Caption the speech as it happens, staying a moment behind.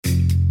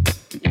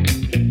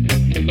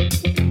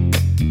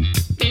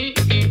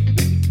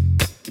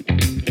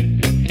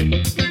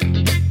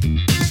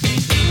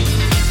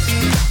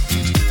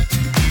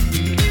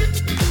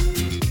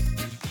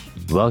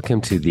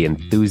Welcome to the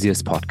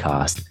Enthusiast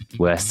Podcast,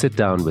 where I sit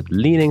down with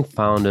leading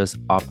founders,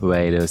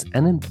 operators,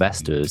 and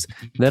investors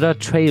that are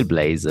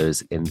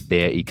trailblazers in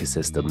their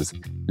ecosystems,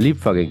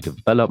 leapfrogging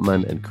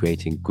development and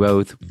creating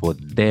growth for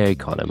their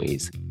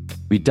economies.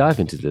 We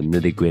dive into the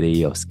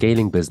nitty-gritty of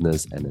scaling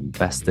business and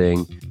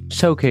investing,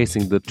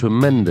 showcasing the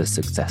tremendous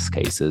success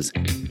cases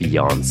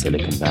beyond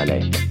Silicon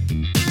Valley.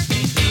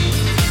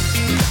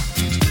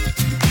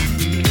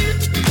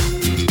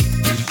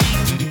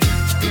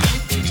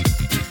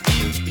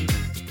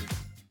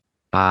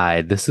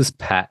 Hi, this is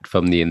Pat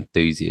from The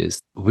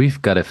Enthusiast.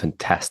 We've got a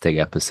fantastic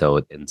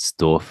episode in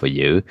store for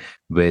you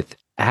with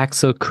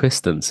Axel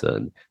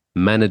Christensen,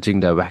 Managing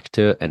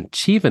Director and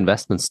Chief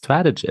Investment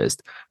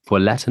Strategist for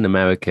Latin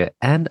America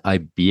and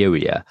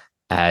Iberia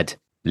at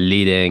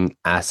leading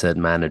asset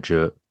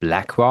manager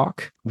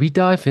Blackrock. We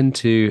dive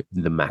into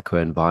the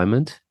macro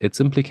environment, its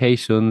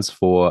implications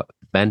for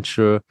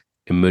venture,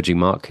 emerging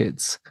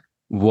markets,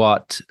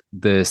 what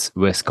this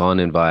risk-on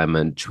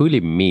environment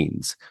truly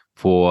means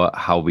for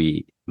how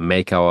we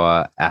make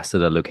our asset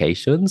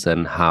allocations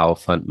and how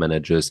fund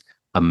managers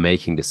are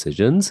making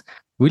decisions.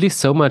 Really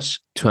so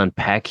much to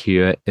unpack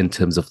here in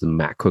terms of the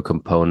macro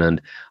component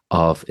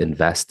of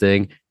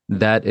investing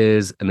that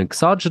is an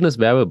exogenous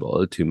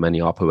variable to many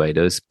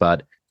operators,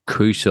 but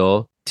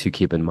crucial to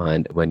keep in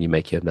mind when you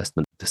make your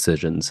investment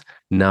decisions.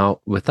 Now,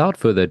 without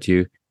further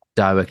ado,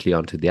 directly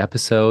onto the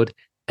episode.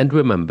 And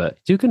remember,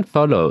 you can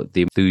follow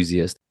The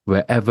Enthusiast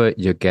wherever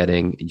you're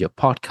getting your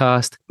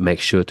podcast. Make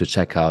sure to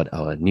check out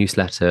our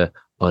newsletter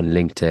on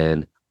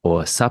LinkedIn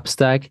or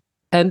Substack.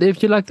 And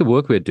if you like the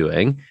work we're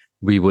doing,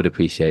 we would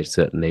appreciate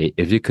certainly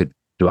if you could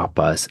drop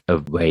us a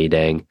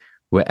rating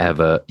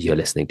wherever you're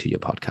listening to your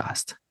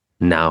podcast.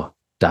 Now,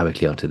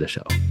 directly onto the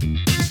show.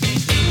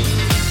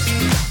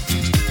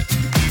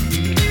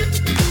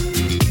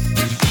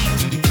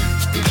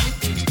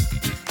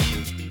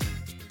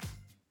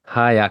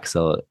 Hi,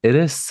 Axel. It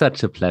is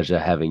such a pleasure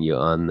having you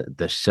on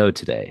the show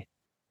today.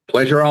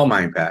 Pleasure all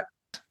mine, Pat.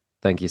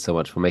 Thank you so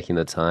much for making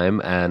the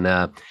time. And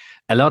a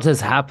lot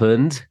has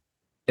happened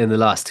in the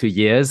last 2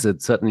 years.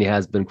 It certainly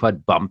has been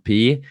quite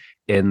bumpy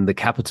in the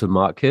capital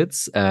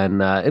markets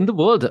and in the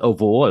world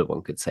overall,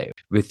 one could say.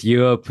 With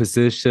your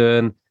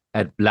position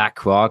at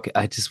Blackrock,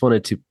 I just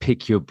wanted to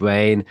pick your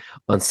brain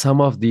on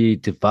some of the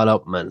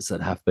developments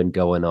that have been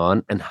going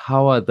on and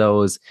how are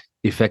those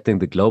affecting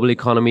the global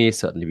economy.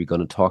 Certainly, we're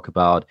going to talk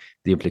about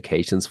the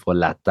implications for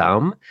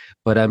LATAM,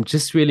 but I'm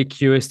just really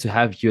curious to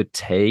have your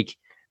take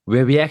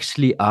where we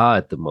actually are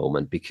at the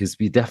moment, because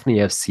we definitely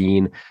have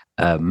seen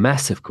a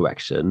massive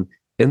correction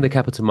in the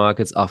capital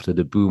markets after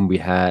the boom we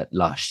had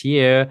last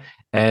year.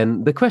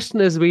 And the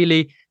question is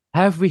really,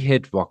 have we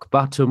hit rock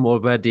bottom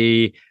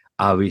already?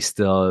 Are we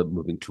still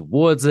moving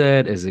towards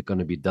it? Is it going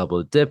to be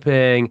double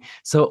dipping?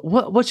 So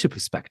what's your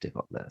perspective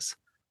on this?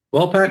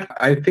 Well, Pat,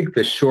 I think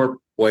the short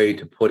way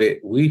to put it,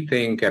 we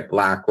think at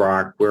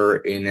Blackrock, we're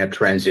in a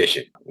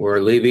transition. We're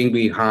leaving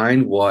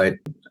behind what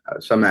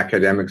some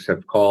academics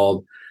have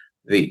called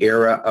the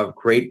era of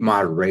great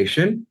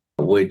moderation,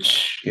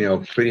 which,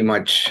 pretty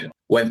much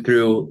went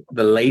through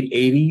the late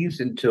 80s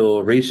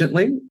until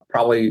recently,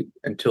 probably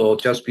until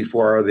just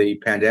before the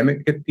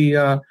pandemic hit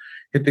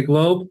the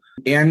globe.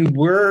 And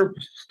we're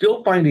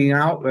still finding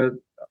out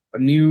a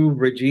new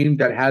regime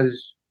that has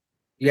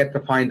yet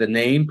to find the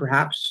name,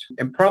 perhaps,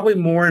 and probably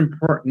more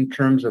important in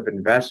terms of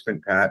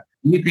investment, Pat.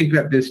 We think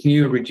that this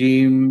new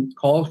regime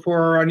calls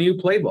for a new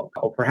playbook,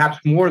 or perhaps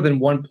more than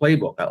one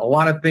playbook. A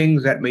lot of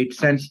things that made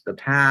sense in the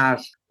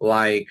past,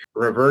 like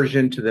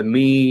reversion to the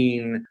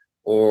mean,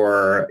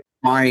 or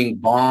buying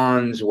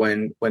bonds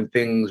when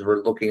things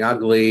were looking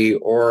ugly,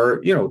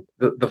 or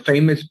the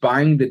famous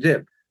buying the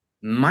dip,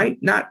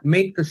 might not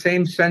make the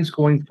same sense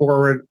going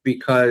forward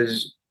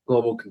because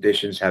global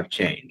conditions have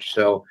changed.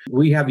 So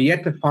we have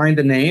yet to find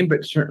the name,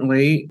 but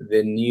certainly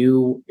the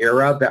new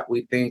era that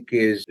we think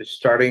is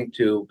starting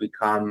to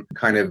become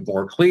kind of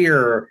more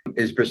clear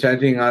is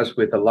presenting us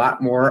with a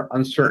lot more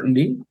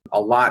uncertainty,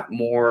 a lot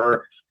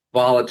more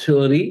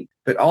volatility,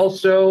 but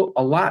also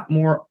a lot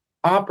more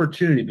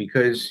opportunity,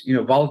 because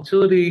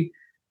volatility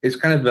is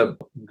kind of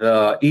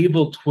the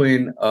evil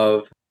twin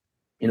of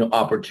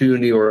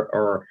opportunity,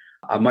 or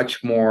a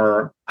much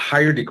more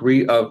higher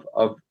degree of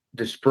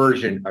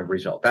dispersion of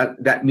result.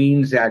 That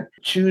means that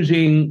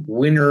choosing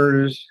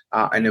winners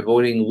and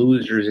avoiding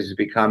losers is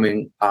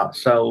becoming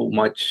so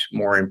much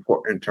more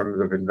important in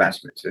terms of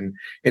investments.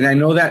 And I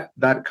know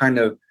that kind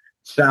of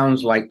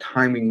sounds like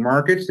timing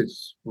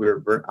markets.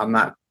 I'm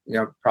not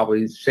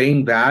probably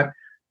saying that,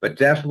 but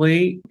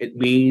definitely it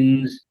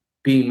means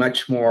being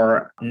much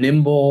more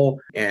nimble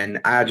and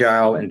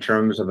agile in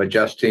terms of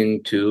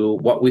adjusting to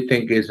what we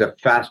think is a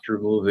faster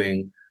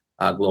moving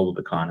global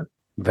economy.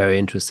 Very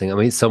interesting. I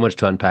mean, so much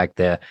to unpack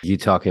there. You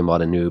talking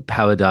about a new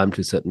paradigm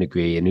to a certain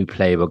degree, a new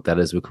playbook that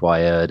is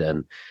required.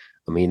 And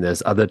I mean,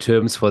 there's other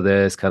terms for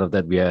this, kind of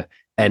that we are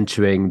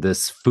entering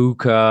this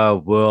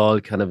VUCA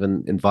world, kind of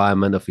an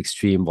environment of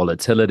extreme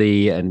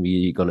volatility. And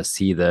we're going to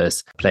see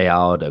this play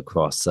out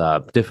across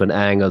different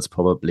angles,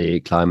 probably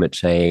climate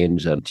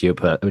change and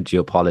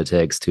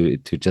geopolitics,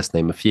 to just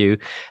name a few.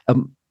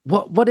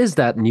 What is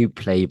that new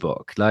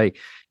playbook? Like,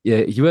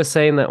 you were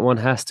saying that one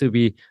has to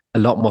be a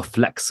lot more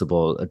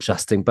flexible,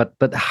 adjusting, but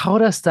how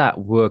does that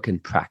work in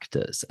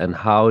practice? And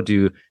how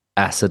do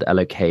asset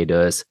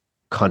allocators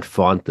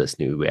confront this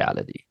new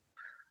reality?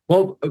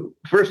 Well,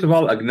 first of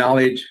all,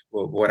 acknowledge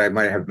what I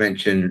might have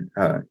mentioned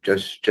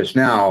just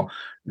now,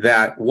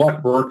 that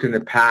what worked in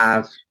the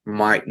past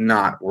might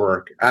not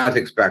work as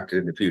expected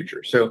in the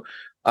future. So,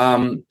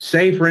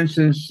 say, for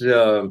instance,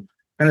 kind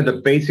of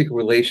the basic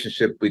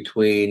relationship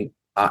between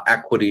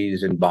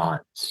equities and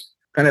bonds.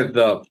 Kind of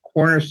the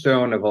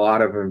cornerstone of a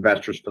lot of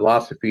investors'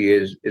 philosophy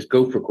is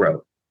go for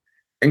growth,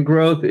 and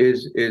growth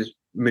is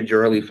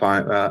majorly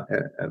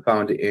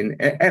found in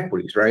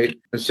equities, right?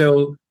 And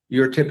so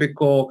your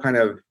typical kind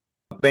of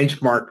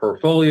benchmark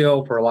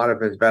portfolio for a lot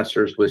of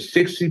investors was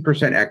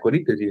 60% equity,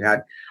 because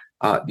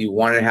you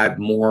wanted to have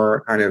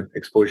more kind of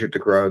exposure to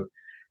growth.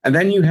 And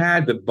then you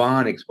had the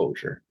bond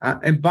exposure.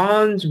 And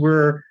bonds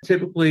were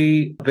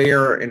typically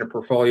there in a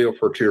portfolio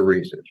for two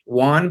reasons.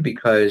 One,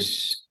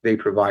 because they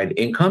provide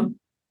income.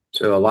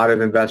 So a lot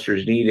of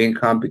investors need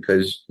income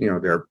because,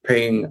 they're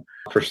paying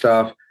for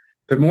stuff.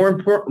 But more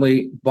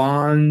importantly,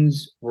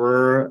 bonds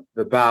were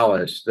the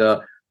ballast,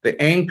 the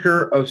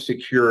anchor of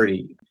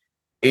security.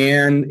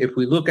 And if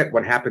we look at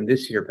what happened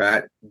this year,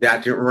 Pat,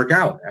 that didn't work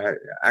out.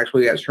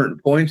 Actually, at certain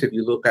points, if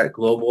you look at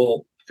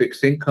global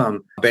fixed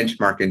income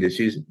benchmark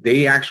indices,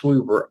 they actually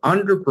were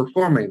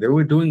underperforming. They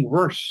were doing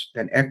worse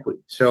than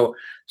equity. So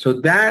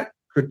that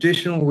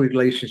traditional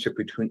relationship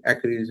between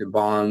equities and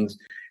bonds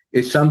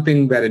is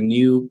something that a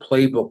new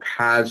playbook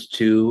has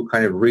to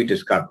kind of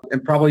rediscover.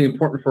 And probably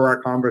important for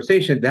our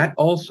conversation, that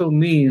also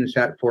means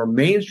that for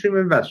mainstream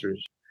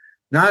investors,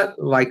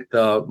 not like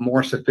the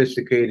more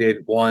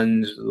sophisticated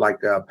ones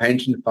like a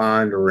pension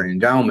fund or an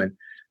endowment,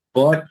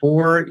 but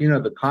for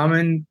the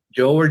common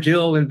Joe or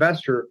Jill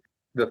investor,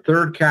 the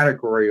third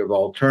category of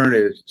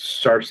alternatives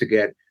starts to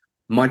get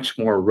much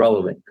more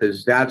relevant,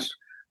 because that's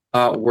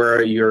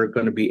where you're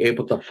going to be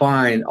able to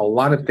find a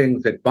lot of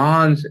things that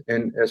bonds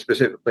and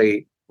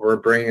specifically were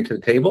bringing to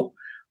the table.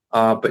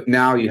 But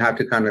now you have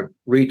to kind of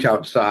reach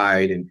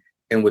outside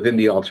and within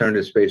the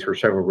alternative space for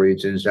several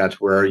reasons.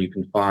 That's where you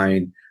can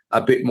find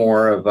a bit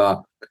more of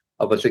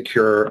a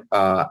secure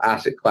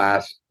asset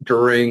class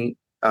during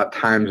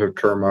times of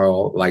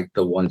turmoil like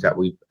the ones that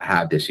we've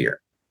had this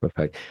year.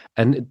 Perfect.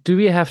 And do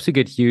we have to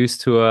get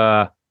used to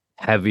a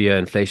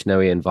heavier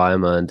inflationary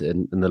environment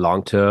in the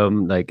long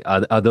term? Like,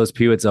 are those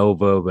periods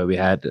over where we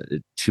had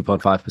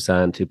 2.5%,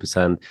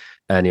 2%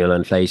 annual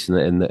inflation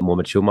in the more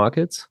mature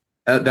markets?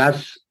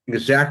 That's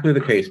exactly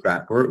the case,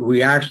 Pat.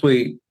 We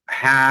actually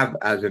have,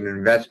 as an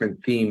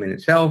investment theme in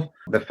itself,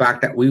 the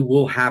fact that we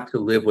will have to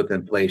live with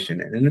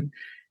inflation.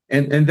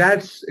 And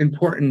that's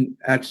important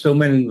at so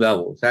many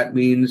levels. That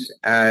means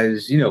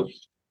as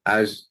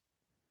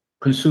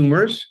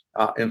consumers,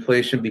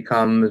 inflation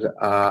becomes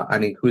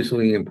an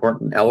increasingly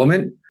important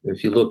element.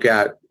 If you look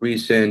at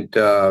recent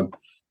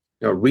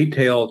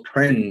retail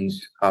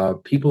trends,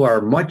 people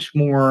are much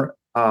more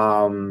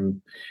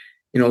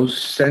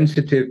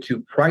sensitive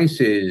to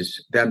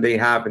prices than they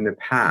have in the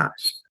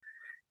past.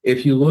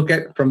 If you look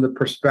at from the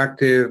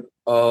perspective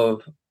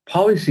of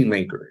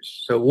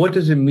policymakers, so what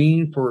does it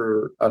mean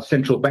for a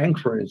central bank,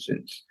 for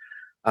instance,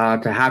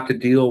 to have to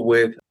deal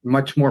with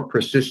much more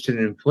persistent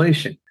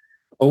inflation?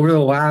 Over the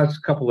last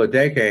couple of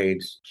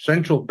decades,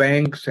 central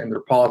banks and their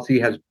policy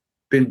has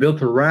been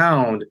built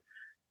around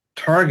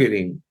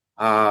targeting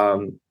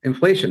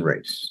inflation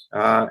rates.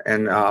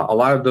 And a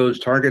lot of those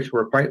targets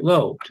were quite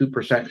low,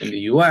 2% in the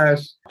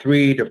US,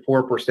 3 to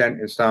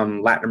 4% in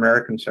some Latin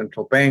American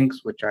central banks,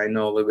 which I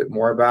know a little bit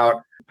more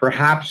about.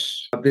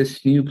 Perhaps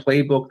this new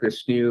playbook,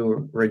 this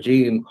new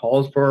regime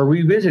calls for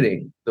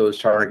revisiting those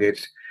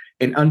targets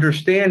and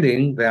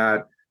understanding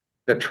that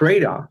the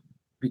trade-off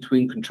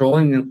between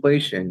controlling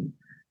inflation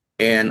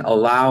and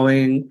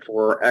allowing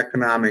for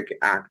economic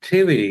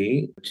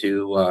activity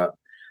to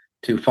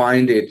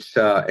find its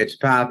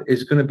path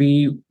is going to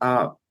be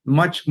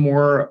much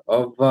more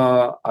of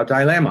a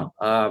dilemma.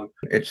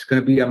 It's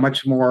going to be a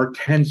much more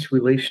tense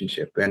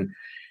relationship, and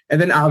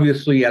then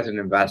obviously as an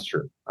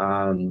investor,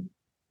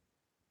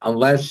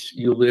 unless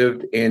you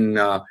lived in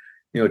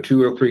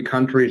 2 or 3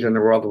 countries in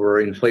the world where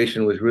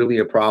inflation was really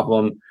a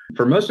problem,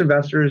 for most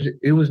investors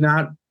it was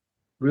not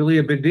really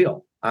a big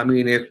deal. I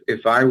mean,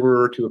 if I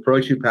were to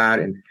approach you, Pat,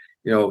 and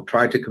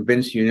try to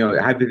convince you,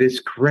 have this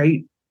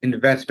great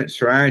investment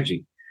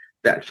strategy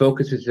that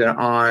focuses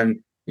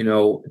on,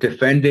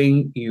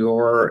 defending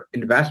your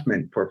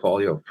investment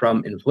portfolio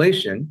from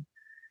inflation.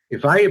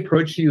 If I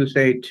approached you,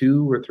 say,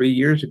 2 or 3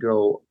 years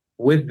ago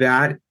with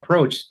that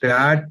approach,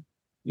 that,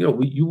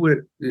 you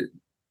would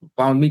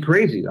found me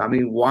crazy. I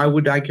mean, why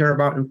would I care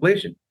about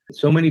inflation?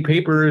 So many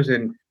papers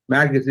and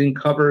magazine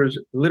covers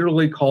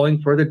literally calling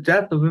for the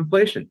death of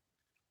inflation.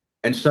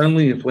 And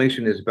suddenly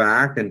inflation is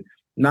back. And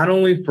not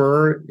only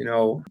for,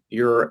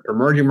 your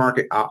emerging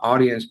market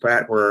audience,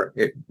 Pat, where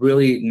it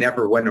really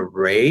never went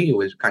away. It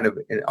was kind of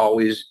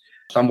always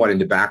somewhat in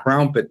the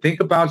background. But think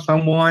about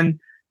someone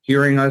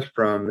hearing us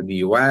from the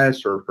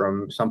US or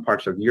from some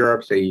parts of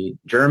Europe, say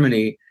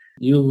Germany.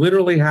 You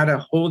literally had a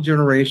whole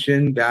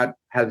generation that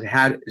has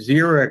had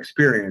zero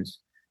experience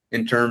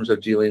in terms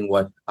of dealing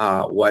with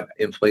what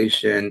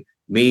inflation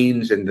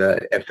means and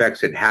the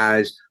effects it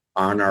has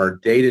on our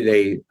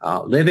day-to-day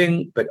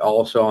living, but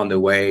also on the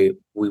way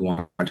we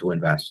want to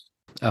invest.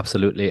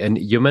 Absolutely. And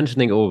you're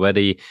mentioning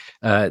already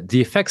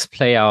the effects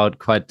play out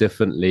quite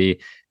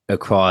differently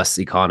across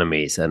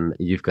economies. And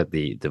you've got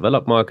the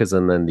developed markets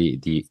and then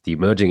the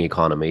emerging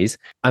economies.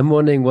 I'm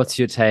wondering what's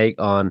your take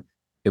on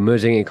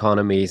emerging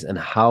economies and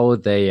how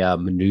they are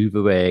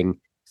maneuvering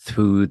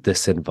through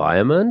this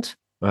environment,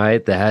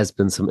 right? There has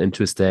been some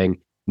interesting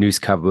news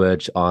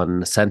coverage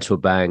on central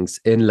banks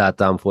in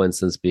LATAM, for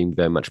instance, being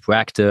very much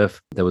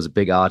proactive. There was a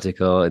big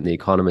article in The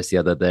Economist the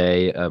other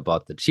day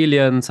about the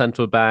Chilean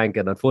central bank.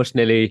 And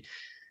unfortunately,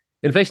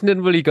 inflation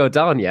didn't really go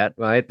down yet,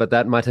 right? But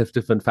that might have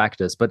different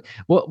factors. But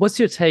what's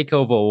your take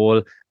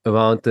overall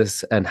around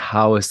this, and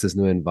how is this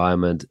new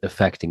environment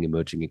affecting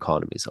emerging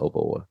economies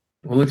overall?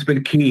 Well, it's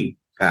been key,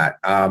 Pat.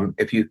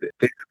 If you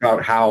think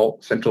about how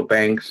central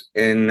banks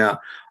in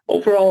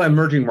overall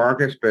emerging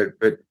markets, but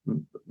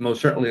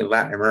most certainly in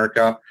Latin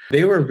America,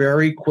 they were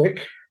very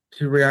quick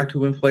to react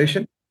to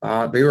inflation.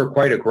 They were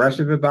quite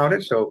aggressive about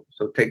it. So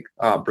take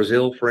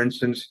Brazil, for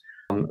instance.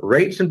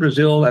 Rates in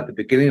Brazil at the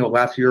beginning of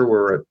last year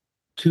were at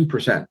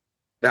 2%.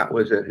 That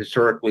was a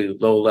historically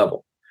low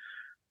level.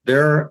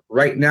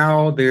 Right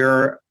now,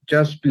 they're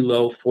just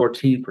below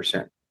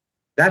 14%.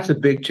 That's a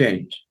big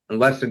change in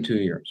less than 2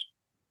 years.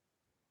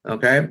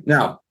 Okay.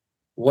 Now,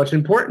 what's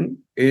important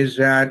is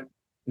that,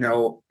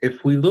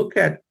 if we look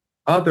at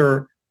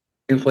other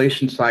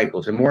inflation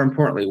cycles, and more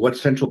importantly, what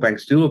central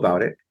banks do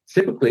about it,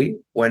 typically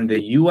when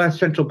the US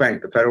central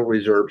bank, the Federal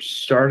Reserve,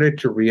 started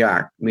to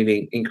react,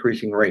 meaning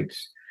increasing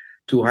rates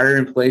to higher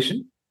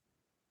inflation,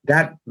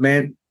 that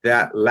meant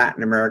that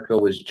Latin America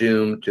was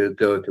doomed to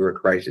go through a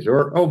crisis,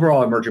 or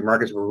overall emerging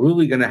markets were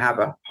really going to have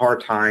a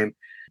hard time,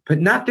 but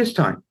not this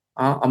time.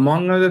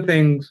 Among other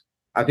things,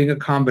 I think a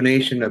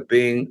combination of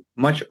being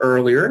much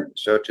earlier,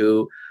 so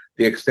to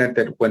the extent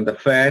that when the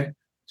Fed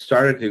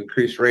started to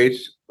increase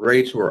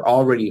rates were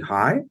already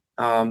high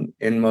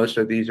in most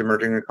of these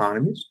emerging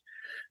economies,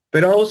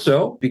 but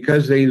also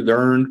because they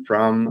learned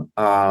from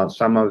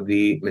some of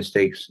the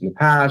mistakes in the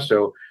past.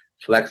 So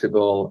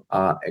flexible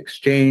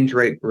exchange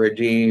rate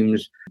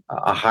regimes,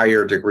 a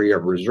higher degree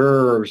of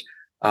reserves,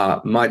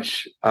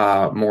 much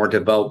more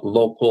developed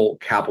local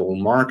capital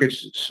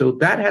markets. So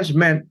that has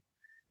meant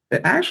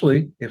that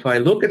actually, if I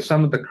look at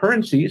some of the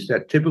currencies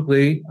that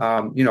typically,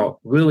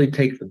 really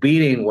take the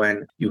beating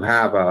when you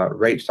have a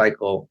rate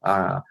cycle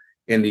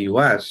in the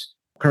U.S.,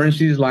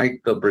 currencies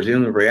like the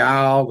Brazilian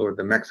real or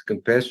the Mexican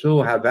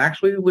peso have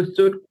actually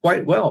withstood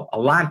quite well, a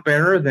lot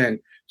better than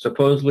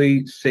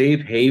supposedly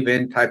safe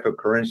haven type of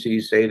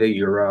currencies, say the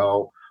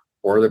euro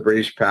or the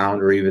British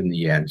pound or even the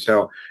yen.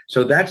 So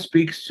that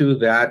speaks to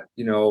that,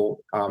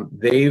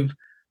 they've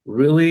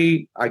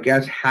really, I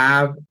guess,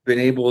 have been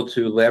able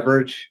to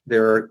leverage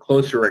their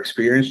closer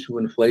experience to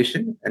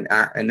inflation and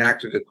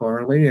acted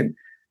accordingly.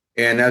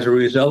 And as a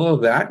result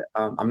of that,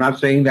 I'm not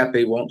saying that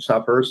they won't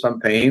suffer some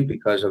pain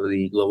because of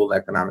the global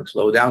economic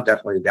slowdown.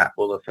 Definitely that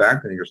will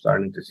affect, and you're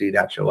starting to see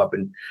that show up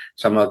in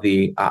some of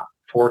the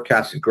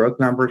forecasted growth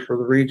numbers for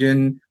the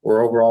region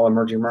or overall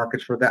emerging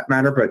markets for that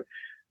matter.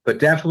 But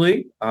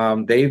definitely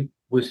they've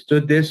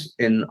withstood this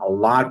in a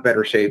lot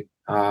better shape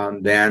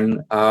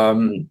than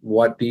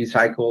what these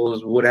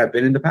cycles would have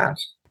been in the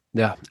past.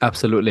 Yeah,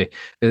 absolutely.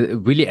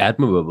 Really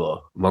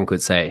admirable, one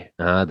could say,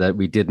 that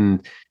we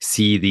didn't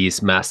see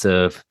these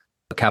massive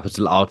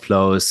capital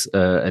outflows,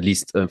 at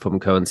least from a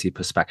currency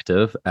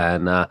perspective.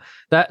 And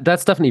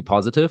that's definitely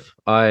positive,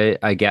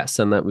 I guess,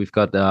 and that we've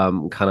got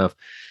kind of,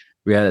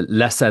 we are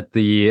less at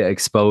the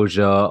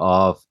exposure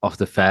of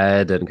the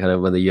Fed, and kind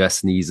of when the US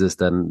sneezes,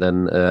 then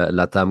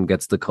LATAM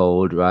gets the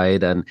cold,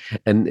 right? And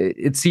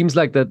it seems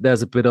like that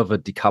there's a bit of a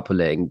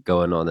decoupling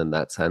going on in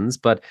that sense.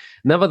 But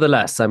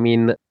nevertheless, I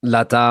mean,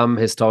 LATAM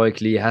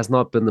historically has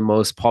not been the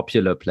most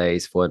popular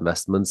place for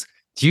investments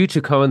due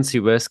to currency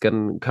risk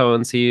and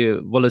currency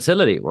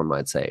volatility, one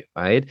might say,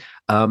 right?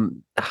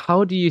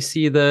 How do you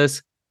see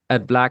this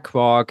at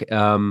BlackRock?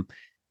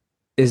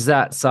 Is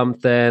that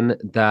something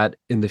that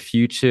in the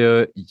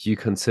future you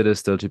consider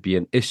still to be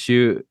an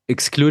issue,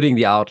 excluding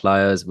the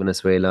outliers,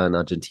 Venezuela and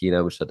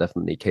Argentina, which are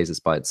definitely cases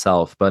by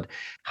itself? But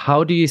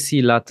how do you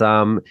see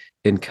LATAM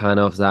in kind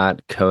of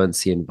that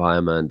currency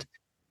environment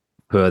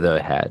further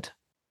ahead?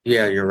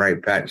 Yeah, you're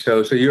right, Pat.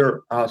 So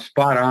you're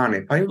spot on.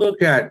 If I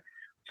look at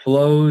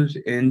flows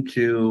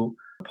into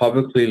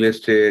publicly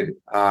listed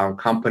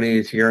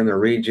companies here in the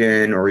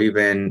region, or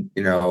even,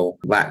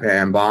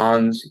 LatAm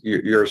bonds,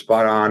 you're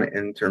spot on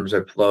in terms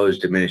of flows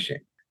diminishing.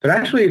 But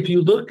actually, if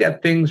you look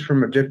at things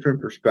from a different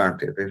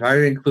perspective, if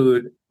I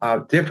include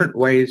different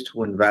ways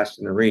to invest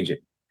in the region,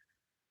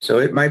 So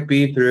it might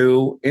be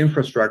through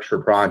infrastructure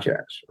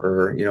projects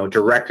or,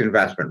 direct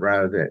investment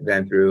rather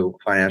than through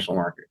financial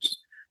markets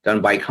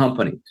done by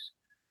companies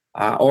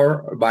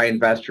or by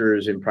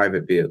investors in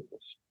private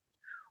vehicles.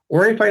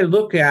 Or if I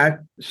look at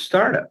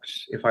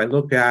startups, if I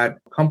look at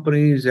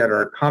companies that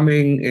are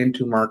coming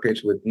into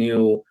markets with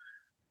new,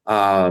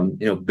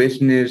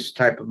 business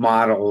type of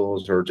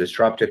models or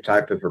disruptive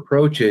type of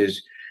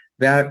approaches,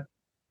 that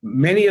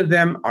many of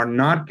them are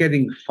not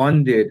getting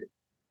funded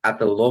at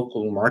the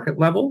local market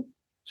level.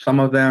 Some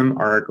of them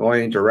are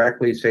going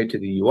directly, say, to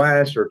the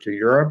U.S. or to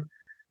Europe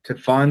to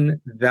fund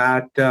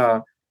that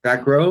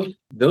growth.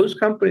 Those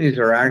companies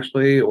are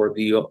actually, or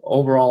the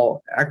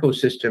overall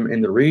ecosystem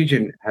in the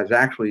region has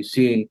actually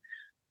seen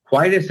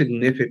quite a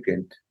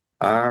significant,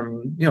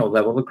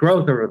 level of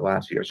growth over the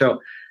last year.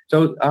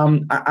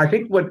 I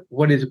think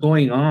what is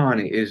going on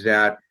is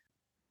that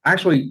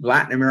actually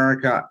Latin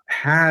America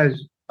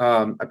has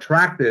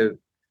attracted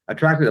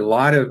a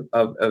lot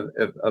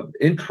of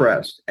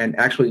interest and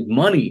actually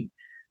money,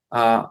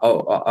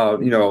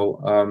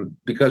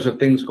 because of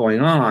things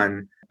going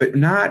on, but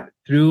not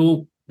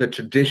through the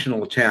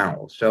traditional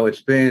channels. So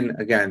it's been,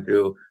 again,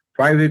 through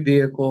private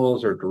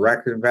vehicles or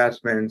direct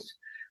investments.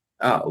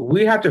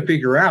 We have to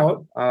figure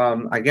out,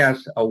 I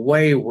guess, a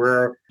way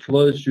where it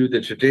flows through the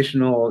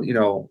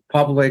traditional,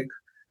 public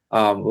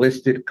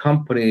listed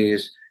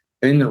companies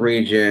in the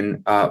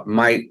region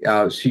might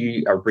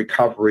see a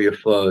recovery of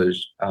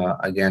flows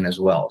again as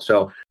well.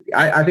 So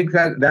I think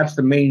that's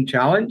the main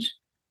challenge.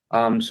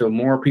 So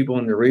more people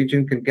in the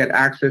region can get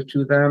access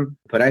to them.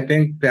 But I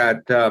think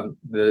that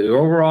the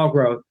overall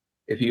growth,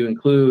 if you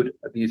include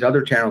these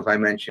other channels I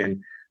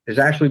mentioned, has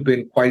actually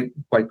been quite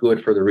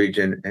good for the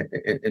region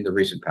in the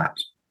recent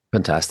past.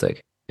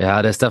 Fantastic.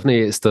 Yeah, there's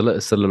definitely still a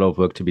lot of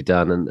work to be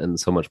done and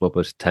so much more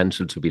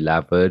potential to be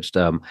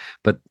leveraged.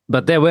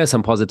 But there were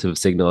some positive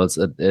signals,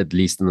 at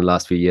least in the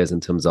last few years,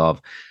 in terms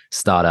of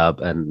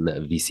startup and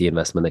VC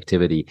investment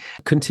activity.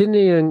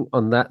 Continuing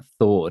on that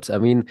thought, I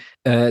mean,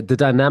 the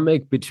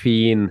dynamic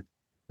between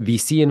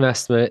VC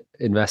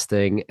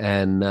investing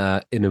and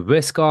in a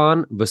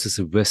risk-on versus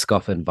a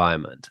risk-off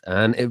environment.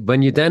 And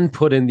when you then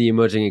put in the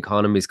emerging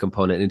economies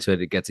component into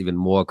it, it gets even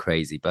more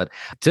crazy. But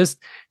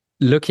just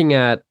looking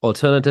at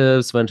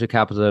alternatives, venture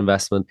capital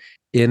investment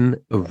in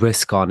a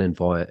risk-on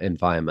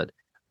environment,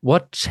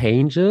 what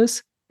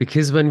changes?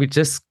 Because when we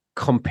just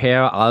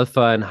compare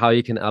alpha and how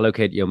you can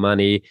allocate your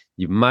money,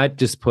 you might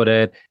just put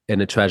it in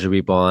a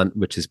treasury bond,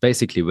 which is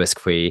basically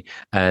risk-free,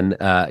 and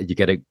you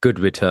get a good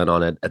return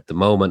on it at the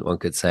moment, one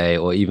could say,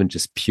 or even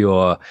just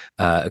pure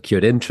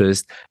accrued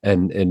interest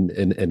in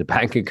a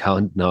bank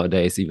account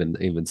nowadays,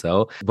 even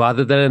so,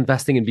 rather than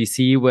investing in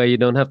VC where you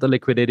don't have the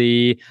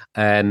liquidity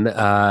and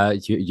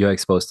you're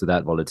exposed to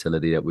that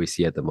volatility that we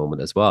see at the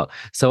moment as well.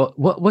 So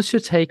what's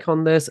your take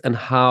on this, and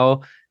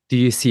how do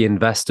you see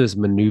investors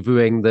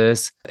maneuvering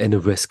this in a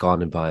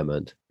risk-on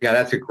environment? Yeah,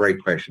 that's a great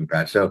question,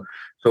 Pat. So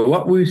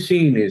what we've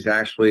seen is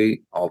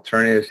actually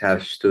alternatives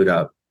have stood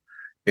up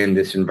in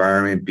this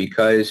environment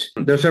because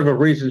there's several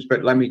reasons,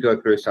 but let me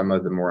go through some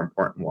of the more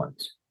important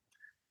ones.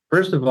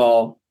 First of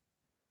all,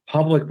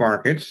 public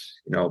markets,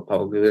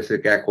 publicly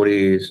listed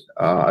equities,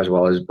 as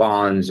well as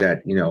bonds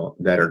that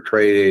are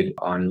traded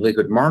on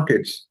liquid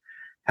markets,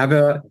 have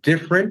a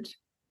different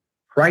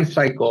price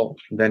cycle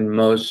than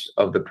most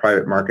of the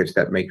private markets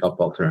that make up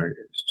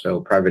alternatives.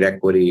 So private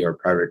equity or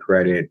private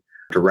credit,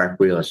 direct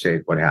real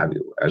estate, what have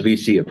you,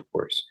 VC, of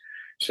course.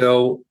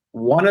 So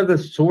one of the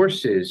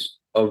sources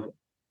of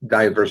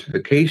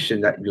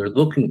diversification that you're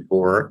looking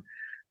for,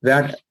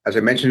 that, as I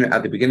mentioned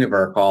at the beginning of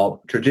our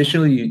call,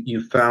 traditionally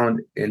you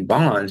found in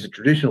bonds,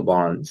 traditional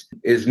bonds,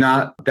 is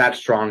not that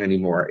strong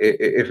anymore.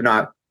 If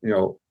not,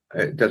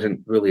 it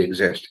doesn't really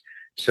exist.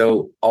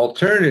 So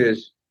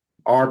alternatives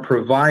are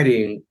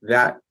providing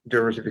that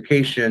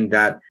diversification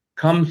that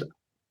comes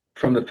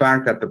from the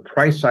fact that the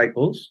price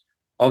cycles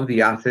of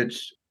the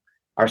assets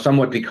are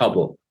somewhat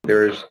decoupled.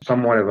 There's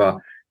somewhat of a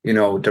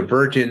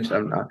divergence.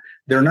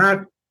 They're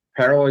not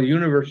parallel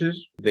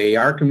universes. They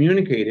are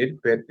communicated,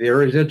 but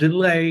there is a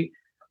delay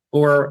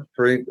for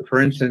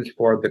instance,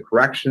 for the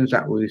corrections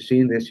that we've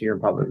seen this year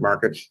in public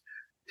markets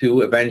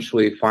to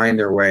eventually find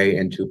their way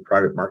into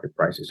private market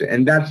prices.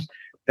 And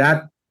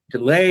that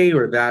delay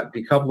or that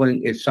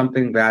decoupling is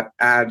something that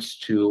adds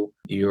to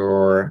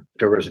your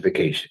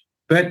diversification.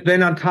 But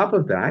then on top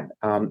of that,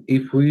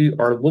 if we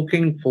are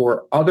looking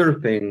for other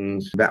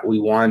things that we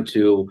want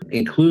to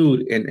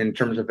include in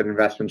terms of an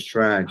investment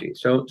strategy,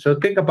 so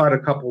think about a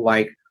couple,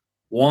 like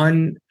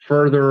one,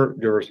 further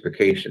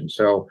diversification.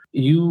 So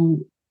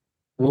you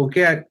will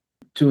get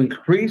to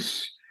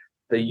increase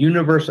the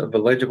universe of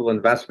eligible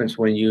investments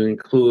when you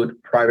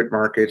include private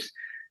markets,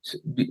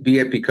 be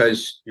it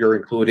because you're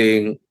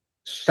including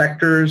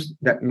sectors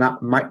that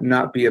might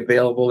not be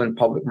available in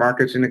public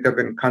markets in a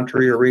given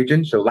country or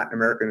region. So Latin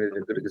America is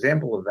a good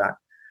example of that.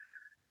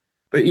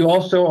 But you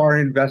also are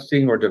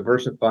investing or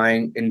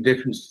diversifying in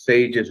different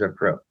stages of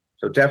growth.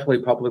 So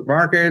definitely public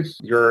markets,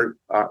 you're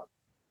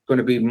going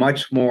to be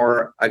much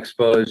more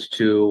exposed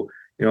to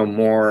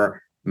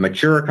more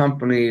mature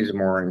companies,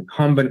 more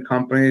incumbent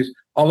companies.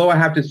 Although I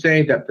have to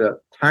say that the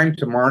time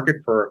to market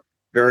for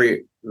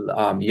very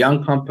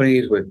young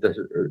companies with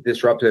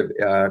disruptive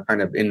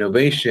kind of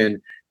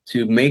innovation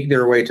to make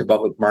their way to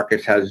public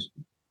markets has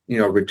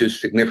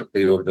reduced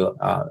significantly over the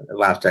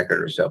last decade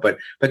or so. But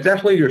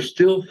definitely you're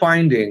still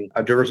finding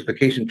a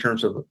diversification in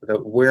terms of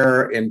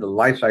where in the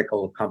life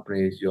cycle of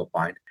companies you'll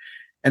find.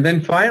 And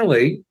then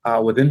finally,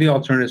 within the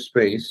alternative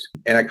space,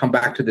 and I come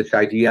back to this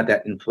idea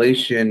that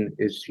inflation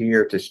is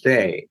here to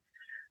stay,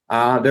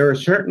 there are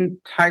certain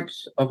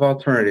types of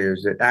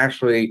alternatives that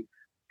actually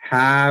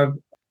have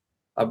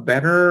a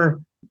better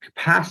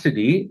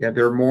capacity, that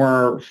they're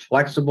more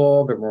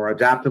flexible, they're more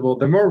adaptable,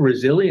 they're more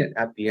resilient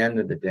at the end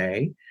of the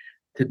day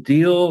to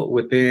deal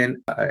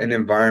within an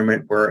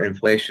environment where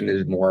inflation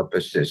is more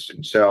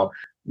persistent. So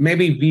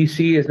maybe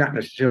VC is not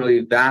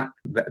necessarily that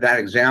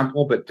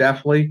example, but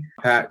definitely,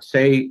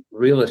 say,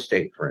 real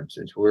estate, for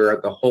instance, where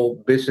the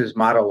whole business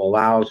model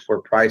allows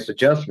for price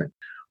adjustment,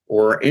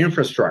 or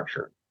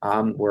infrastructure,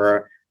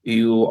 where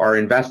you are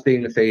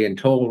investing, say, in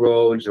toll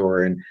roads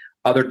or in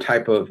other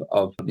type of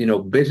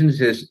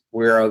businesses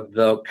where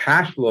the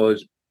cash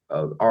flows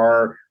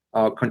are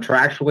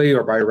contractually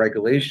or by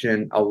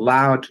regulation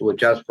allowed to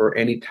adjust for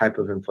any type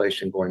of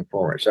inflation going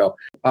forward. So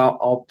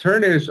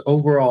alternatives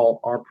overall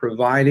are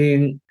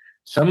providing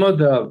some of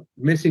the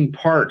missing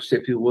parts,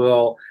 if you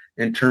will,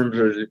 in terms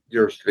of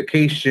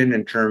diversification,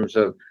 in terms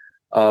of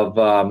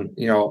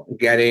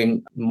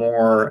getting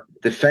more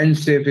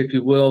defensive, if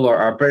you will,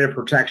 or better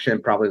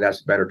protection, probably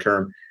that's a better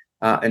term,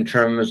 in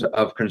terms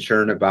of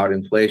concern about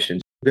inflation.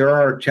 There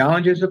are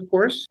challenges, of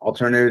course.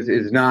 Alternatives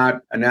is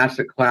not an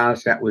asset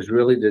class that was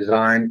really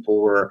designed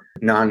for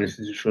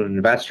non-institutional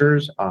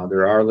investors.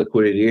 There are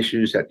liquidity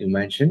issues that you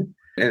mentioned.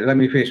 And let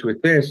me finish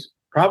with this.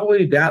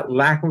 Probably that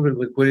lack of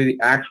liquidity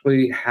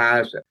actually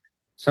has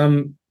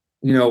some,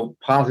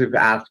 positive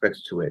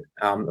aspects to it.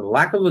 The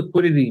lack of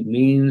liquidity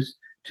means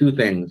two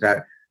things.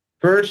 That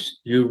first,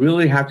 you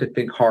really have to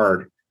think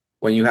hard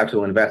when you have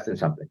to invest in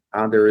something.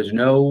 There is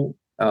no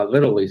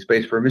literally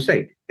space for a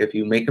mistake. If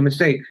you make a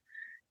mistake,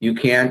 you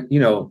can't,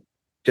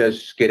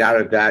 just get out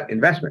of that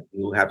investment.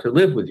 You have to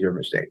live with your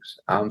mistakes.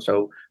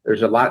 So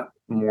there's a lot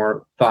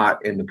more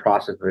thought in the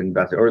process of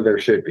investing, or there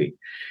should be.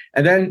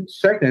 And then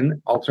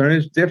second,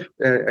 alternatives,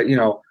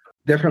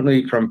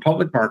 differently from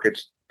public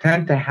markets,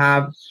 tend to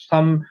have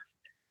some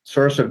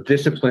source of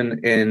discipline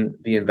in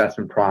the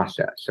investment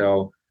process.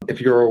 So if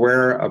you're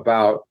aware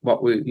about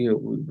what we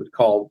would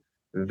call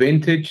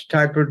vintage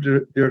type of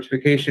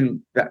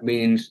diversification, that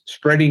means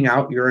spreading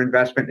out your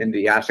investment in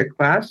the asset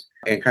class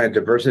and kind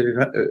of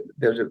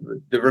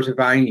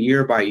diversifying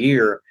year by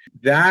year.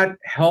 That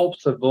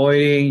helps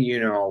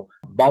avoiding,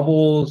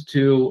 bubbles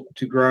to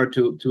grow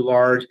too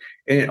large.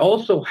 And it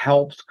also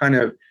helps kind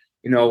of,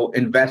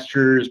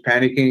 investors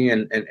panicking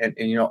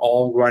and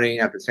all running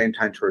at the same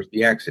time towards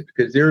the exit,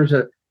 because there's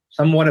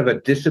somewhat of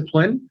a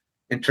discipline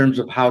in terms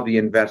of how the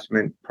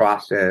investment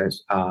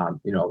process,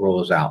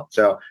 rolls out.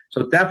 So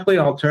definitely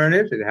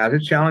alternatives. It has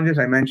its challenges.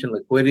 I mentioned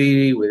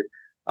liquidity with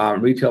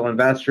retail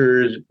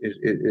investors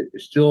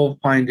is still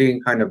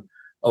finding kind of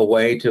a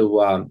way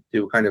to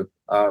kind of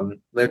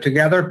live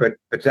together,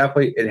 but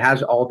definitely it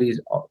has all these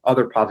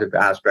other positive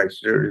aspects: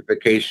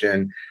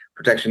 diversification,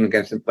 protection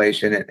against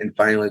inflation, and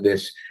finally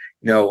this,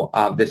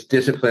 this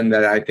discipline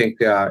that I think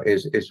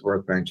is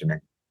worth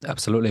mentioning.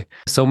 Absolutely.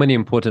 So many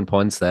important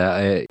points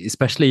there,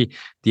 especially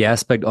the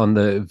aspect on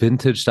the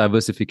vintage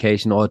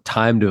diversification or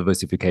time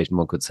diversification,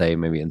 one could say,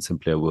 maybe in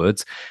simpler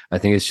words. I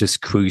think it's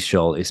just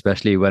crucial,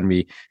 especially when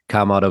we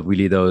come out of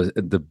really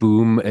the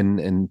boom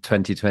in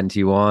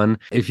 2021.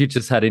 If you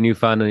just had a new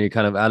fund and you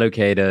kind of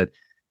allocated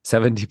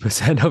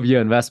 70% of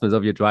your investments,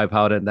 of your dry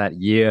powder in that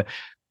year,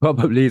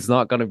 probably it's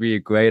not going to be a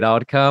great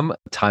outcome.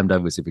 Time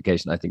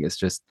diversification, I think, is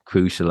just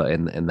crucial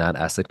in that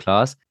asset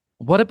class.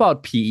 What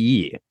about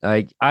PE?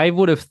 Like, I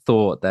would have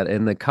thought that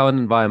in the current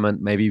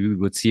environment, maybe we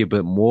would see a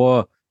bit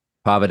more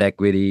private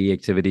equity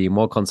activity,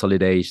 more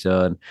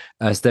consolidation,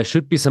 as there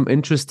should be some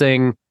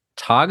interesting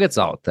targets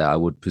out there, I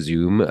would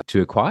presume,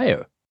 to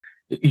acquire.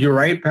 You're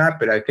right, Pat,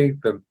 but I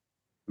think the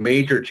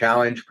major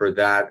challenge for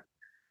that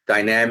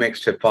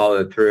dynamics to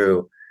follow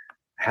through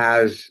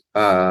has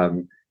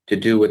to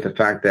do with the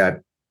fact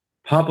that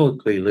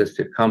publicly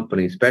listed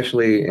companies,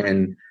 especially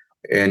in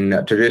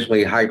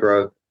traditionally high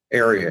growth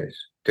areas,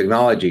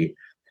 technology,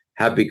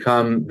 have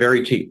become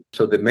very cheap.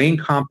 So the main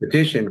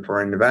competition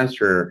for an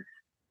investor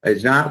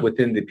is not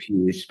within the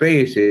PE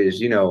space,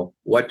 is,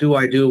 what do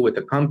I do with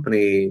a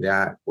company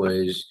that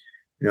was,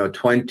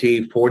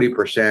 20,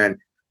 40%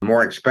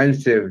 more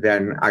expensive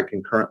than I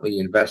can currently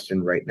invest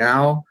in right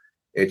now?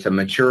 It's a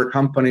mature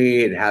company.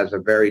 It has a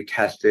very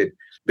tested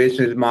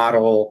business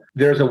model.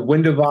 There's a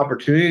window of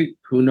opportunity.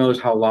 Who knows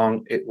how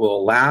long it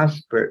will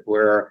last, but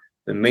where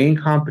the main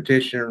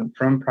competition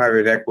from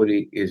private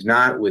equity is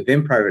not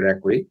within private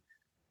equity,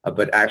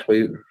 but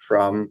actually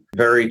from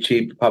very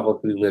cheap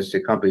publicly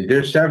listed companies.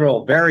 There's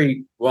several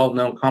very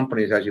well-known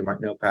companies, as you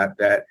might know, Pat,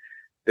 that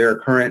their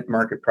current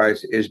market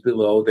price is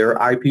below their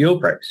IPO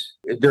price.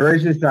 There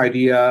is this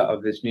idea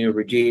of this new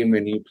regime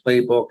and new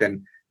playbook,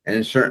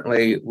 and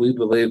certainly we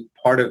believe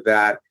part of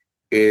that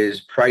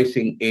is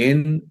pricing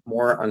in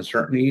more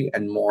uncertainty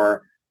and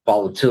more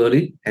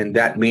volatility. And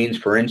that means,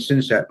 for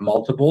instance, that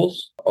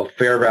multiples of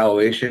fair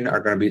valuation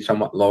are going to be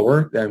somewhat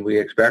lower than we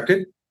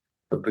expected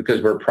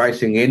because we're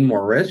pricing in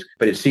more risk.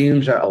 But it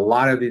seems that a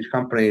lot of these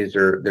companies,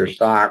 their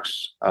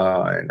stocks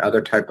and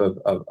other type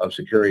of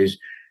securities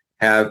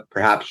have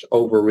perhaps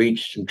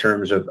overreached in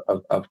terms of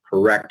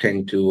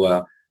correcting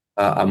to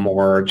a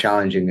more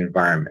challenging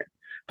environment.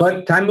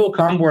 But time will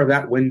come where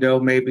that window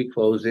maybe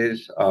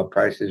closes,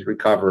 prices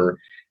recover,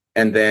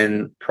 and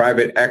then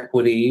private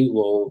equity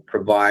will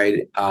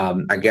provide,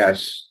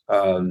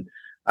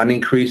 an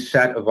increased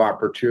set of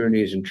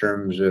opportunities in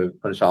terms of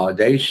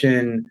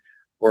consolidation,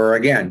 or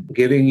again,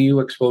 giving you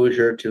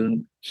exposure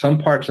to some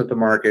parts of the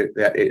market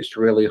that is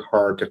really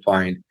hard to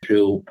find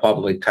through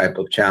public type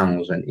of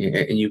channels. And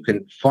you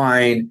can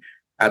find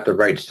at the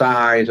right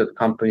size of the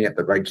company, at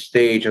the right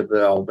stage of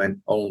development,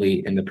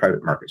 only in the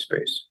private market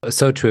space.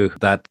 So true,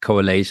 that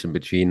correlation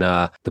between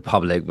the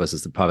public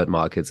versus the private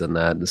markets, and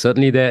that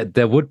certainly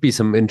there would be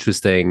some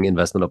interesting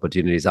investment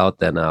opportunities out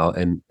there now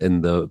in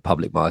the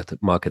public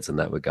markets in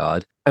that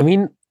regard. I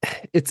mean,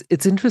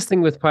 it's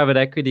interesting with private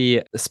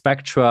equity.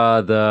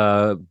 Spectra,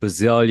 the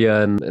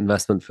Brazilian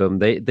investment firm,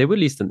 they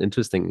released an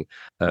interesting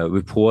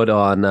report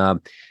on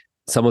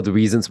some of the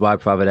reasons why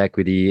private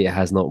equity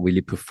has not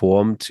really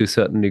performed to a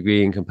certain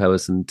degree in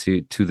comparison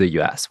to the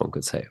US, one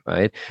could say,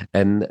 right?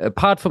 And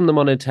apart from the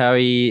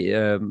monetary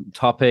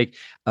topic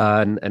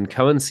and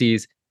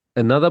currencies,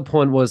 another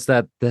point was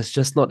that there's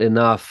just not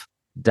enough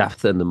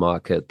depth in the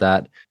market.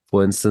 That,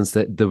 for instance,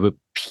 the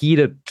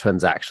repeated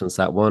transactions,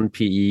 that one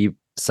PE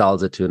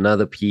sells it to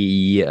another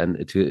PE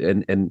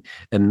and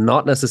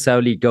not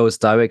necessarily goes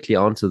directly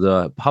onto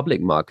the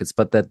public markets,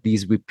 but that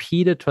these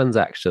repeated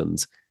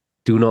transactions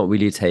do not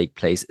really take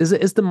place.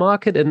 Is the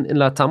market in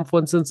LATAM, for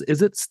instance,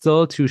 is it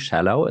still too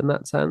shallow in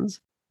that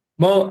sense?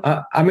 Well,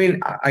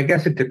 I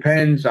guess it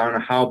depends on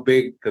how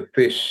big the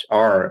fish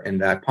are in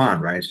that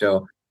pond, right?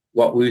 So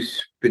what we've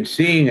been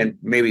seeing, and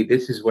maybe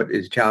this is what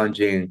is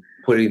challenging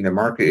putting the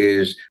market,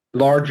 is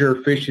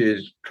larger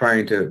fishes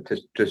trying to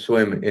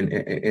swim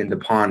in the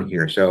pond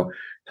here. So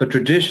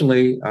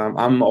traditionally,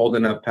 I'm old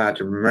enough, Pat,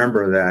 to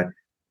remember that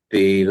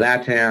the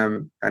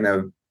LATAM kind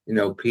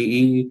of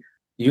PE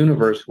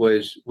universe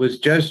was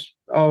just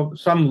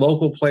some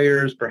local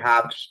players,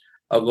 perhaps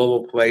a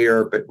global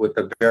player, but with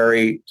a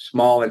very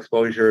small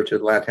exposure to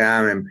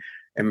LATAM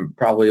and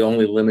probably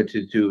only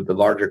limited to the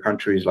larger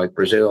countries like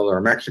Brazil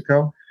or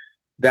Mexico.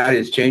 That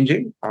is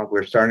changing.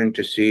 We're starting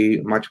to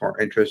see much more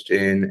interest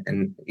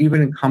in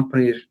even in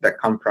companies that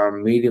come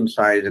from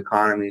medium-sized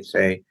economies,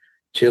 say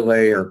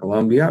Chile or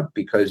Colombia,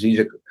 because these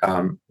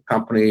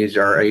companies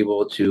are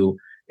able to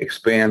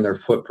expand their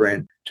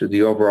footprint to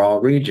the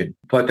overall region.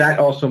 But that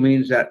also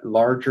means that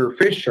larger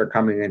fish are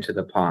coming into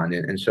the pond.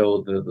 And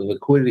so the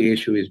liquidity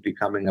issue is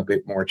becoming a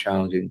bit more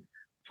challenging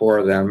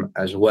for them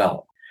as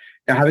well.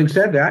 Now, having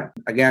said that,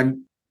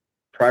 again,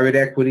 private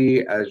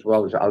equity as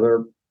well as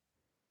other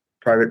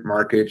private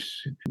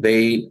markets,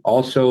 they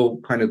also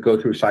kind of go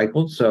through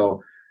cycles.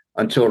 So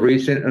until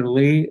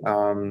recently,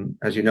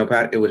 as you know,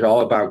 Pat, it was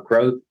all about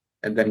growth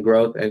and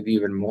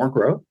even more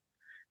growth.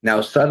 Now,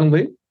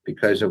 suddenly,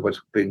 because of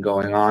what's been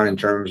going on in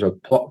terms of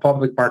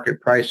public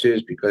market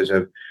prices, because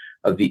of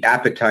the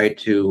appetite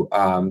to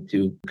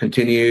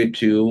continue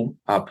to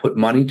put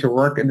money to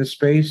work in the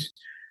space,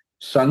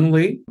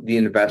 suddenly the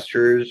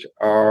investors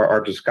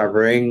are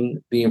discovering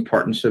the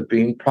importance of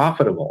being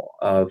profitable,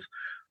 of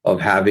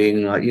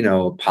having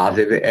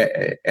positive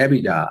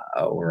EBITDA,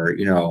 or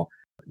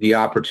the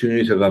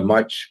opportunities of a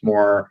much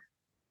more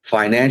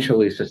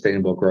financially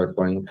sustainable growth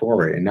going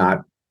forward, and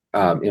not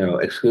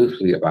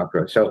exclusively about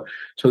growth. So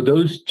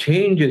those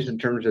changes in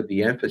terms of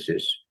the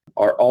emphasis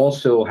are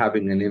also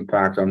having an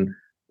impact on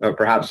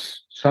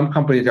perhaps some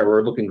companies that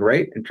were looking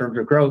great in terms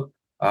of growth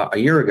a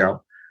year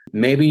ago,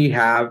 maybe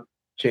have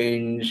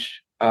changed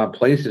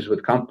places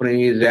with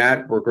companies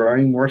that were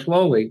growing more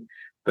slowly,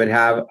 but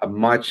have a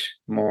much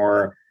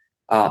more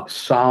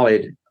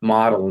solid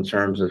model in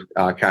terms of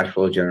cash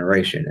flow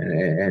generation.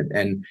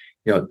 And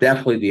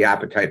definitely the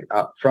appetite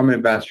from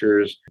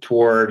investors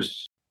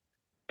towards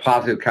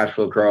positive cash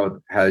flow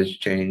growth has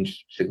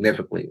changed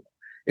significantly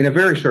in a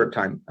very short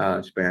time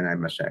span, I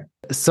must say.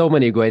 So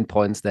many great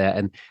points there.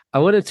 And I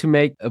wanted to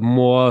make a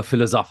more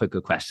philosophical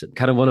question,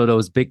 kind of one of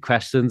those big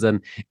questions.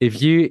 And if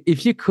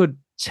you could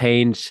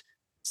change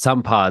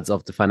some parts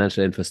of the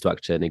financial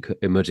infrastructure in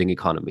emerging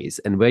economies,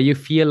 and where you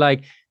feel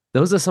like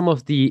those are some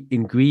of the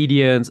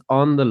ingredients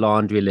on the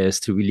laundry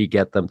list to really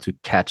get them to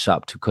catch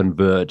up, to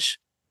converge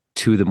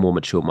to the more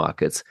mature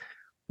markets,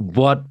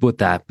 what would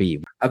that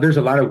be? There's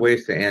a lot of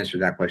ways to answer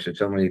that question.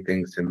 So many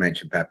things to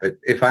mention, Pat. But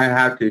if I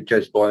have to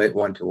just boil it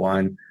one to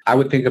one, I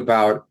would think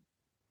about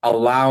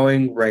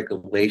allowing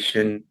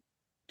regulation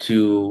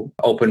to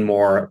open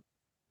more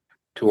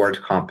towards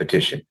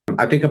competition.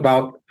 I think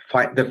about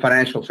the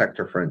financial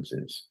sector, for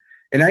instance.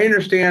 And I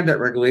understand that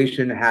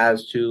regulation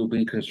has to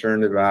be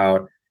concerned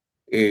about,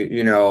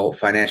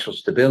 financial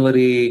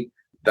stability.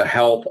 The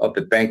health of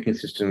the banking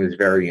system is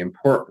very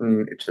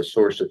important. It's a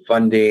source of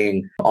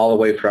funding all the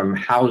way from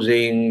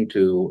housing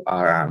to,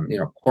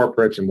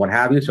 corporates and what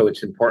have you. So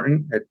it's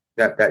important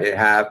that it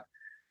have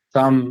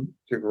some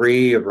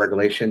degree of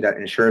regulation that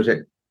ensures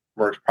it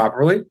works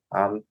properly.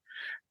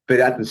 But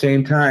at the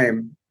same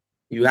time,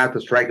 you have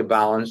to strike a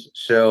balance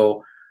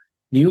so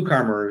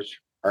newcomers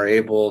are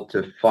able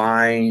to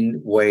find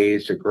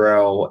ways to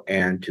grow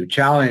and to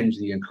challenge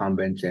the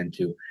incumbents and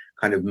to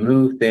kind of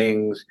move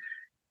things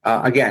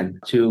again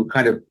to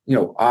kind of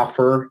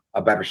offer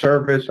a better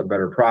service, a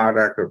better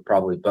product, or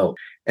probably both.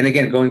 And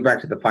again, going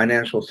back to the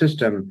financial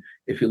system,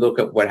 if you look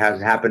at what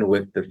has happened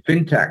with the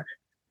fintech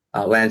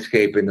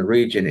landscape in the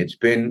region, it's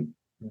been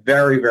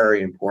very,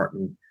 very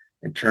important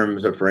in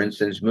terms of, for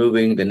instance,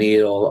 moving the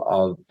needle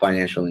of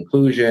financial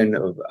inclusion,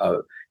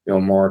 of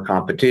more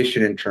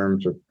competition in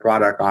terms of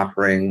product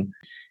offering.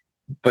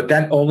 But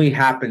that only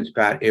happens,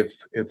 Pat, if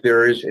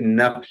there is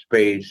enough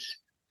space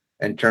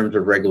in terms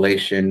of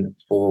regulation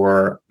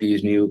for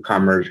these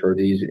newcomers or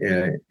these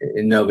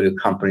innovative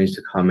companies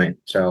to come in.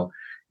 So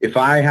if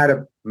I had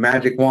a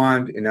magic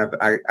wand and if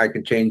I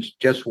could change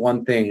just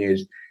one thing,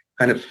 is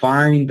kind of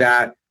find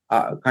that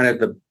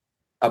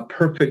a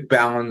perfect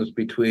balance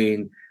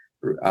between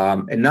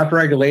enough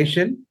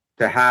regulation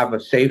to have a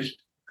safe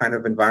kind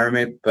of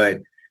environment,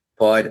 but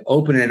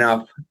open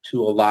enough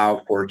to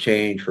allow for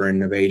change, for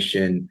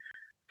innovation,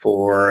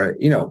 for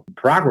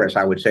progress,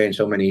 I would say, in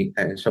so many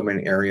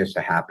areas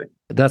to happen.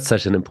 That's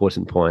such an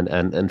important point.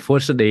 And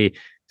unfortunately,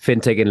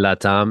 fintech in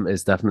LATAM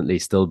is definitely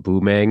still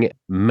booming.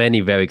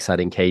 Many very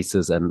exciting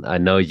cases, and I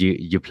know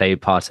you play a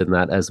part in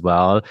that as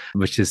well,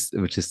 which is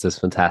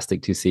just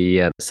fantastic to see.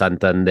 And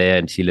Santander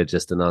and Chile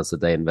just announced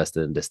that they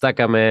invested in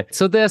Destacame.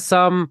 So there's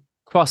some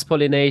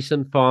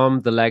cross-pollination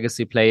from the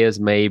legacy players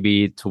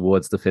maybe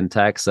towards the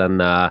fintechs,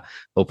 and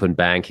open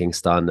banking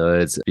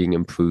standards being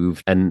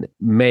improved, and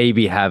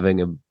maybe having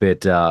a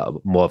bit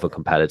more of a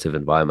competitive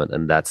environment.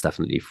 And that's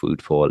definitely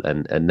fruitful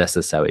and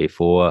necessary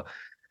for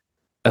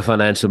a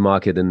financial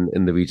market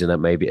in the region that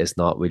maybe is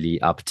not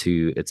really up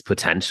to its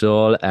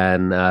potential,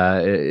 and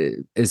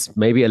is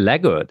maybe a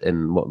laggard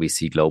in what we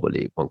see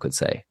globally, one could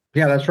say.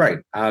 Yeah, that's right.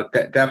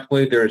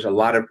 Definitely, there's a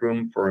lot of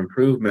room for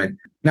improvement.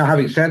 Now,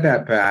 having said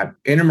that, Pat,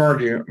 in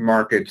emerging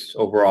markets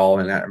overall,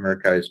 and Latin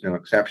America is no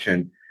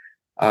exception,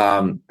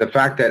 the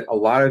fact that a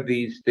lot of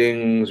these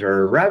things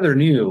are rather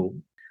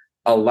new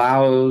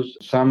allows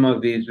some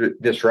of these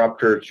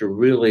disruptors to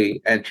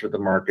really enter the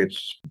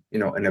markets,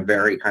 in a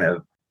very kind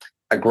of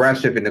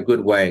aggressive in a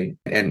good way,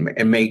 and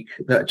make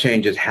the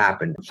changes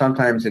happen.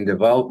 Sometimes in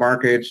developed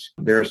markets,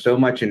 there's so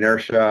much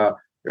inertia.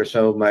 There's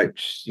so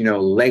much,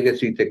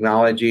 legacy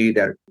technology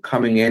that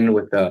coming in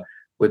with a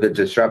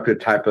disruptive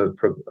type of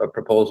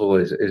proposal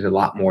is a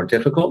lot more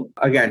difficult.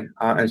 Again,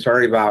 and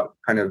sorry about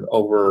kind of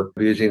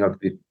overusing of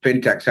the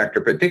fintech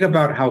sector, but think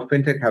about how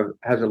fintech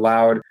has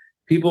allowed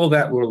people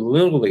that were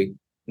literally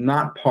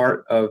not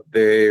part of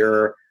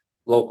their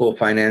local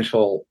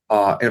financial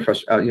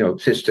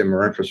system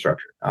or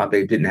infrastructure.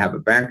 They didn't have a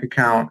bank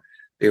account.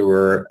 They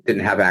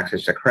didn't have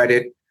access to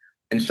credit.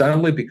 And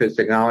suddenly, because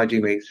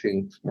technology makes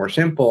things more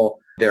simple,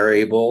 they're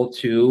able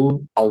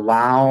to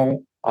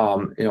allow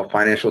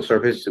financial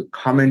services to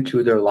come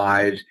into their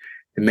lives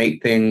to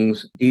make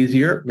things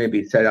easier.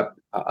 Maybe set up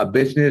a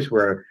business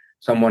where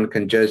someone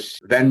can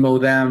just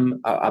Venmo them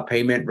a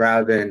payment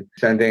rather than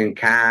sending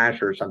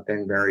cash or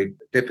something very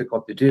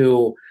difficult to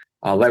do.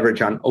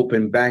 Leverage on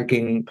open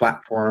banking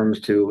platforms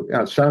to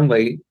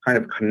suddenly kind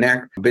of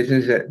connect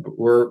businesses that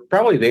were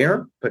probably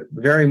there, but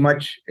very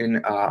much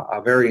in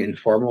a very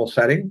informal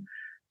setting.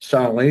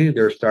 Suddenly,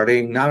 they're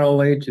starting not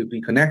only to be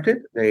connected,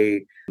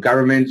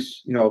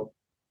 governments,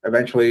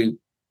 eventually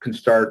can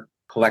start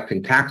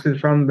collecting taxes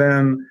from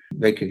them.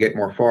 They can get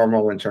more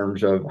formal in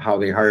terms of how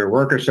they hire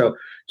workers. So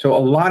a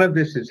lot of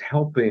this is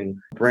helping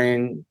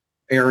bring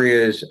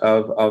areas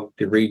of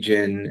the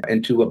region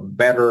into a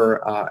better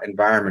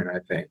environment, I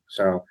think.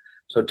 So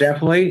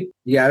definitely,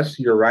 yes,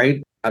 you're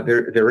right.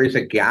 There is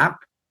a gap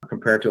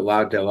compared to a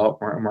lot of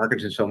developed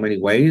markets in so many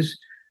ways,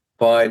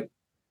 but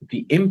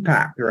the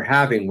impact you're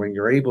having when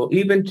you're able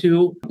even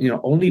to,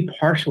 only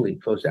partially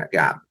close that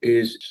gap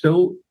is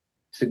so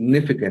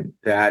significant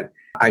that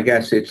I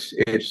guess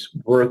it's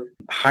worth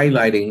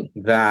highlighting,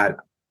 that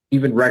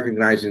even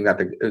recognizing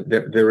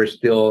that there is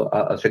still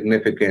a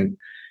significant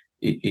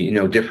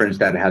difference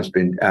that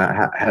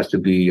has to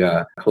be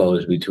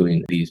closed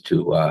between these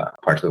two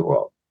parts of the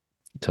world.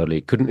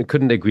 Totally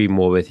couldn't agree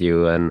more with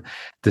you. And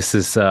this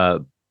is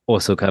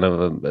also kind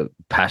of a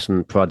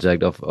passion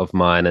project of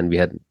mine, and we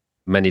had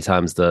many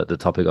times the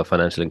topic of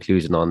financial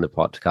inclusion on the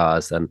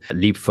podcast, and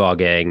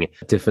leapfrogging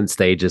different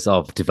stages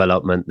of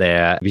development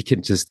there. We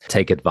can just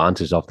take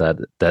advantage of that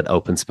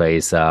open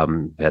space. We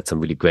had some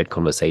really great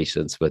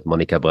conversations with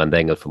Monica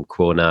Brandengel from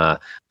Krona,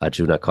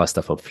 Arjuna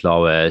Costa from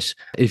Flourish.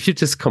 If you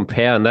just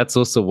compare, and that's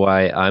also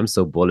why I'm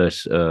so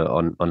bullish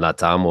on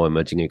LATAM or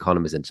emerging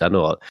economies in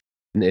general,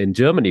 in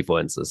Germany, for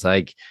instance.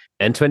 Like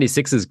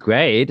N26 is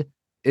great.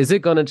 Is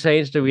it going to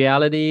change the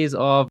realities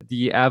of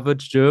the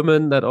average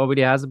German that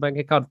already has a bank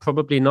account?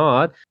 Probably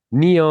not.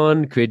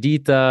 Neon,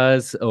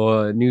 Creditas,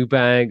 or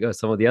Nubank, or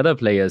some of the other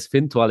players,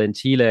 Fintual in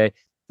Chile,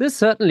 this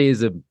certainly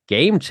is a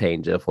game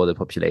changer for the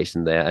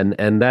population there.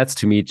 And that's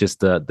to me just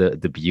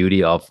the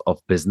beauty of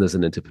business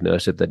and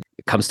entrepreneurship that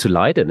comes to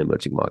light in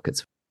emerging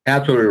markets.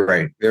 Absolutely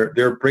right.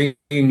 They're bringing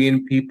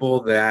in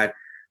people that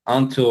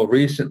until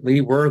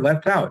recently were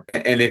left out.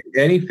 And if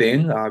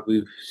anything,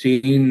 we've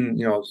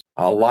seen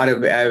a lot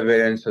of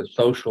evidence of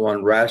social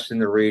unrest in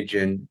the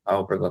region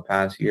over the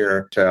past year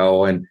or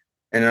so, and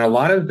a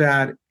lot of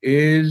that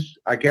is,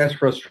 I guess,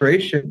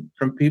 frustration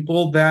from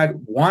people that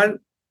want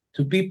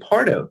to be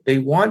part of. They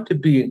want to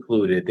be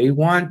included. They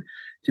want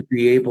to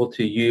be able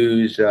to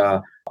use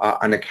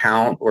an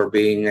account or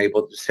being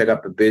able to set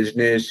up a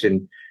business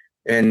and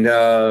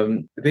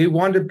they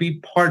want to be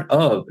part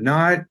of.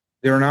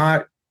 They're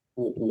not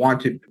want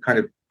to kind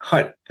of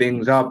cut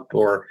things up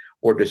or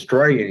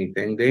destroy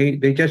anything.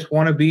 They just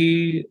want to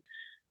be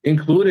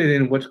included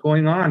in what's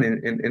going on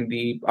in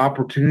the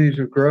opportunities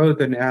of growth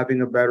and having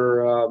a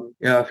better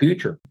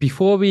future.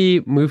 Before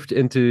we moved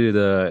into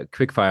the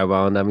quickfire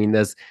round, I mean,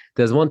 there's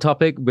one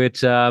topic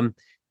which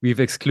we've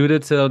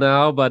excluded till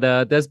now,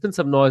 but there's been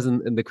some noise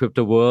in the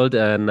crypto world,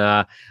 and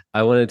I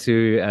wanted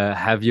to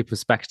have your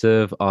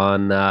perspective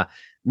on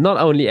not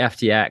only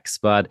FTX,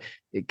 but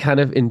kind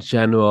of in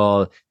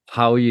general,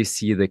 how you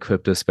see the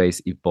crypto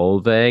space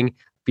evolving.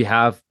 We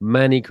have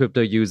many crypto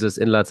users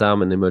in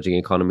LATAM and emerging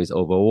economies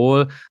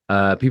overall,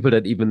 people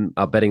that even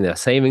are betting their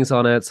savings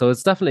on it. So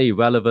it's definitely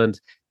relevant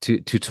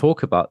to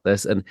talk about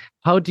this. And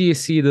how do you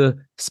see the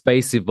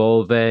space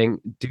evolving?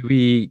 Do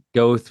we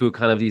go through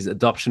kind of these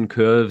adoption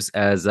curves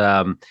as,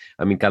 I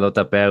mean,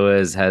 Carlota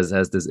Perez has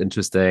this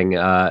interesting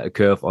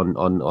curve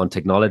on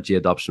technology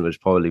adoption, which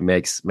probably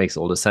makes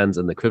all the sense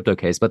in the crypto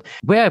case. But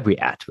where are we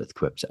at with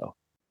crypto?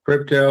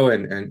 Crypto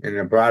and in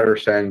a broader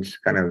sense,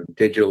 kind of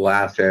digital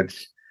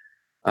assets.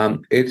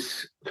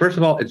 It's first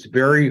of all, it's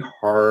very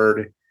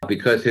hard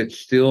because it's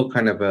still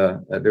kind of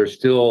there's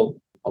still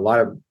a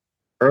lot of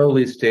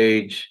early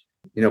stage,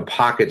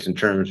 pockets in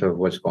terms of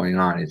what's going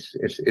on.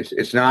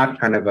 It's not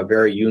kind of a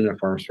very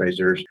uniform space.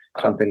 There's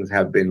some things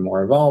have been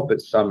more evolved,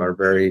 but some are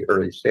very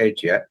early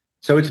stage yet.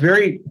 So it's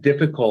very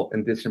difficult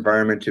in this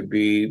environment to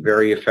be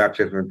very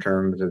effective in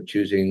terms of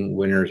choosing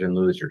winners and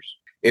losers.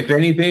 If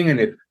anything, and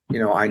if,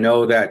 I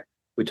know that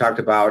we talked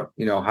about,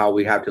 how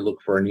we have to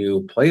look for a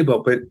new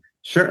playbook, but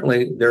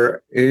certainly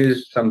there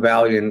is some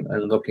value in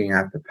looking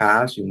at the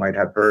past. You might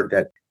have heard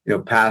that,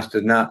 past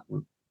does not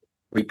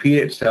repeat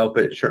itself,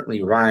 but it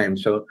certainly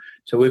rhymes. So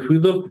if we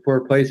look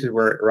for places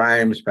where it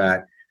rhymes,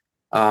 Pat,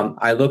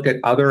 I look at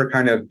other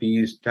kind of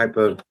these type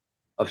of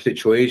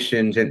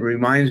situations, and it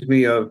reminds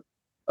me of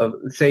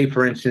say,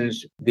 for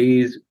instance,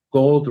 these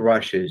gold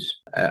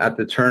rushes at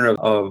the turn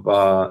of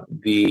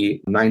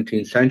the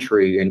 19th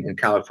century in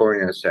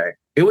California, say.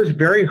 It was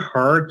very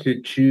hard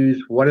to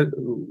choose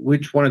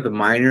which one of the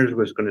miners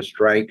was going to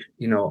strike,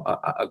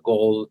 a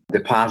gold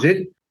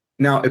deposit.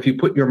 Now, if you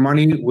put your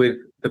money with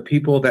the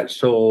people that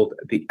sold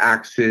the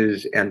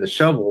axes and the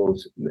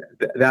shovels,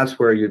 that's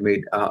where you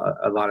made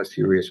a lot of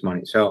serious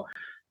money. So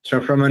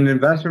from an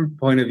investment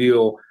point of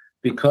view,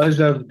 because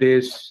of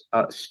this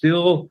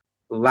still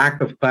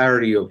lack of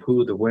clarity of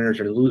who the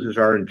winners and losers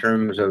are in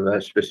terms of a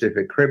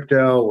specific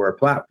crypto or a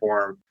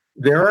platform,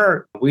 there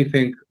are, we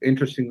think,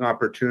 interesting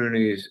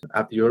opportunities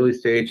at the early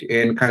stage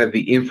in kind of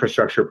the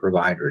infrastructure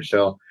providers.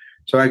 So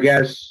I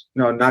guess,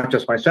 not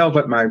just myself,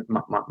 but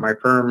my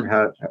firm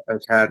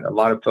has had a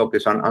lot of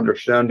focus on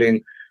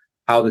understanding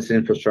how this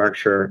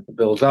infrastructure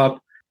builds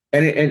up.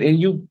 And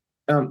you,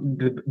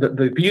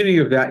 the beauty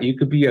of that, you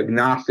could be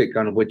agnostic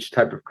on which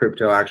type of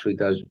crypto actually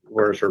does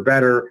worse or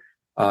better,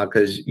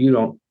 because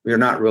you're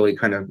not really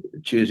kind of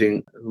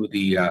choosing who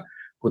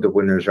the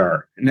winners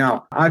are.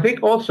 Now, I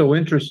think also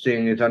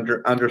interesting is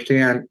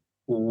understand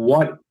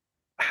what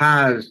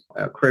has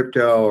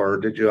crypto or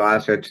digital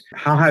assets,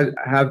 how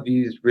have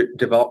these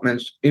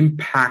developments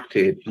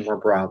impacted more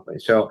broadly?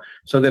 So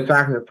the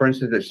fact that, for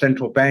instance, that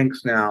central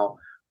banks now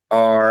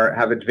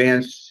have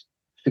advanced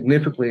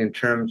significantly in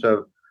terms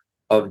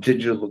of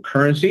digital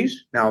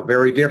currencies, now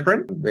very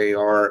different. They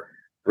are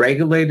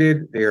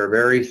regulated, they are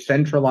very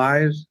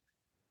centralized.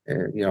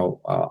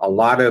 A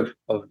lot of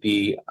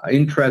the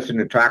interest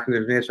and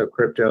attractiveness of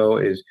crypto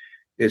is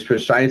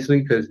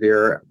precisely because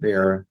they're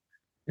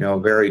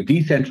very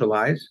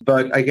decentralized.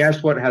 But I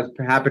guess what has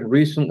happened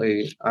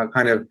recently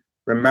kind of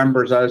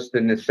remembers us the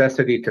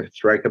necessity to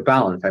strike a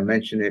balance. I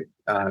mentioned it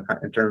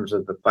in terms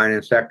of the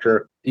finance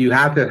sector. You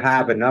have to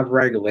have enough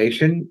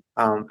regulation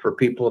for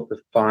people to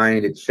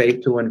find it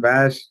safe to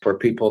invest, for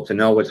people to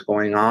know what's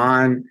going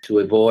on, to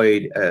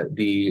avoid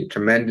the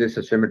tremendous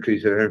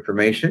asymmetries of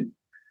information,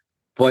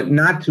 but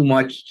not too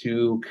much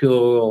to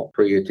kill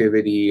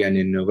creativity and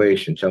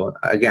innovation. So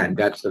again,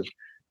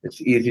 it's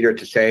easier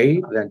to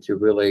say than to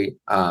really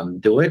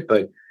do it.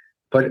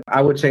 But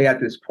I would say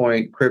at this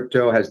point,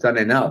 crypto has done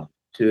enough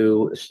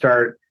to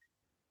start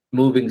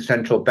moving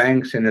central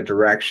banks in a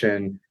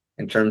direction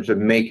in terms of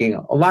making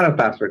a lot of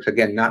aspects,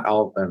 again, not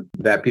all of them,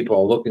 that people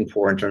are looking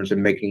for in terms of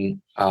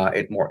making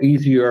it more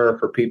easier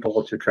for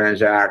people to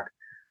transact,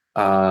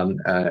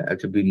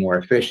 to be more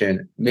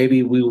efficient.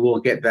 Maybe we will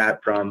get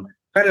that from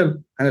kind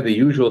of the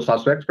usual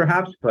suspects,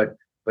 perhaps, but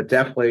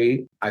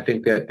definitely, I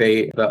think that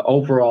the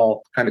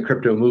overall kind of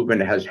crypto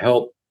movement has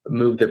helped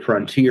move the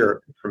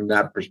frontier from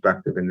that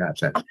perspective in that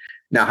sense.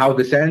 Now, how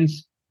this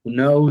ends, who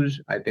knows?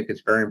 I think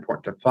it's very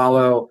important to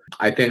follow.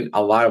 I think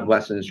a lot of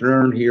lessons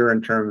learned here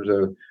in terms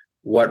of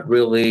what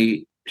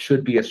really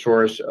should be a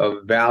source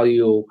of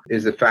value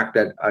is the fact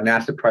that an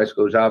asset price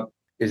goes up.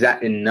 Is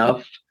that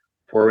enough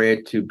for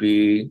it to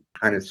be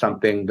kind of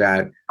something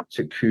that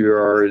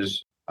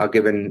secures a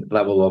given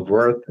level of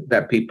worth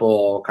that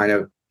people kind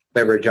of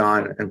leverage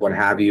on and what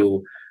have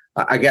you?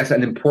 I guess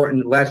an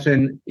important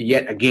lesson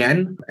yet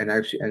again,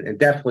 and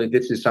definitely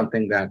this is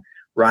something that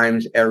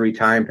rhymes every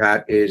time,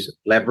 Pat, is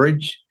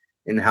leverage,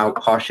 and how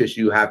cautious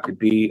you have to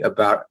be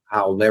about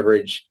how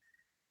leverage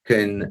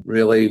can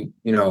really,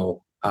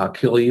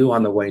 kill you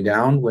on the way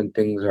down when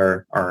things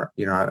are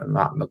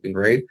not looking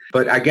great.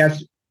 But I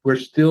guess we're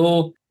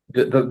still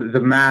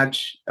the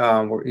match.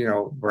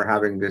 We're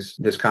having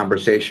this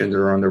conversation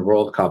around the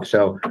World Cup,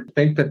 so I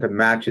think that the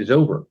match is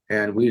over,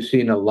 and we've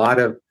seen a lot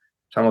of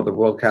some of the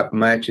World Cup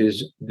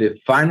matches, the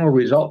final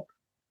result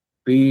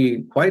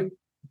be quite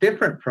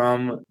different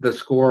from the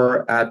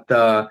score at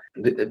the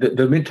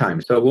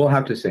mid-time. So we'll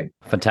have to see.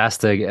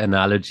 Fantastic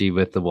analogy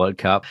with the World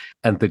Cup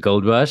and the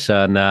gold rush.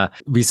 And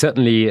we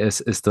certainly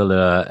is still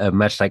a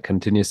match that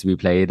continues to be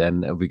played,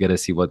 and we got to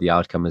see what the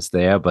outcome is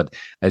there. But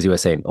as you were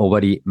saying,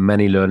 already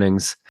many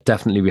learnings.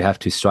 Definitely, we have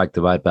to strike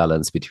the right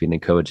balance between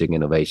encouraging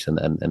innovation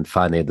and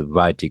finding the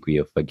right degree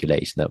of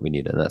regulation that we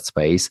need in that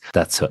space.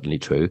 That's certainly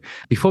true.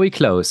 Before we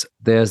close,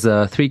 there's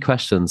 3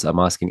 questions I'm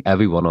asking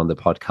everyone on the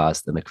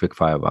podcast in a quick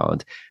fire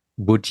round.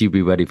 Would you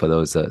be ready for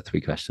those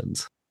 3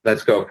 questions?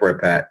 Let's go for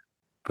it, Pat.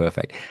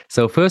 Perfect.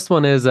 So first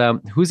one is,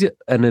 who's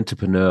an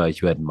entrepreneur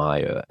you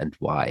admire and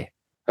why?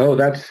 Oh,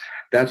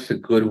 that's a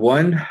good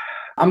one.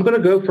 I'm going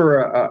to go for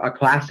a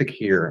classic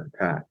here,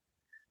 Pat.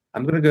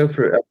 I'm going to go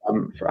for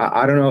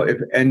I don't know if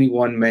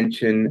anyone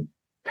mentioned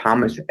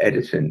Thomas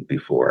Edison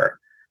before,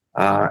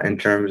 in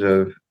terms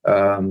of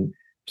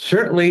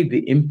certainly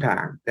the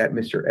impact that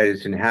Mr.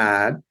 Edison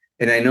had.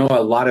 And I know a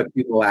lot of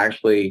people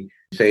actually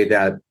say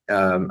that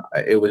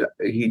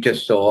he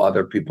just stole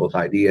other people's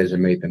ideas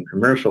and made them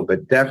commercial,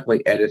 but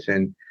definitely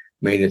Edison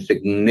made a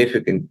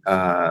significant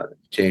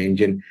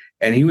change.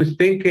 And he was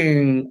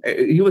thinking,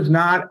 he was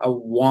not a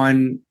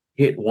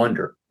one-hit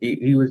wonder.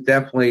 He was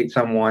definitely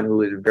someone who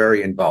was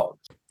very involved.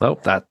 Oh,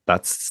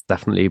 that's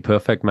definitely a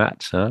perfect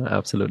match. Huh?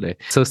 Absolutely.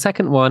 So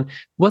second one,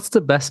 what's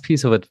the best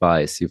piece of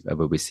advice you've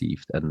ever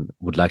received and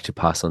would like to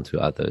pass on to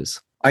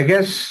others? I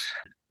guess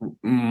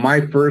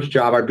my first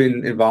job, I've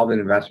been involved in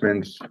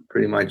investments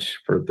pretty much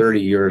for 30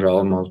 years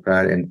almost,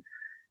 Pat.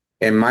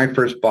 And my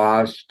first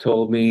boss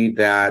told me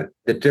that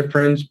the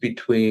difference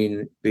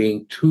between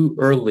being too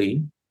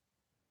early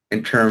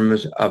in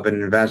terms of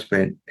an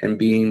investment and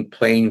being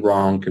plain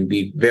wrong can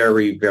be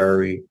very,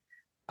 very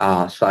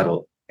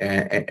subtle.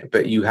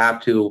 But you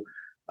have to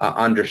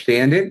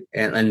understand it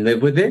and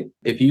live with it.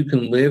 If you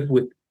can live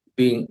with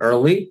being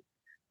early,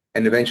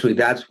 and eventually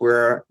that's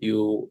where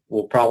you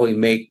will probably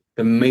make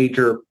the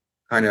major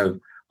kind of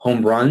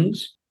home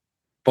runs.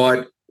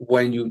 But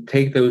when you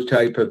take those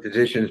type of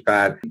decisions,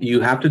 Pat,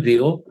 you have to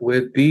deal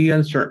with the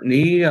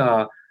uncertainty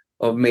of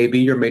maybe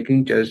you're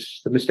making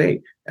just a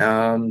mistake.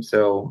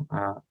 So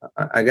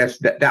I guess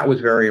that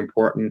was very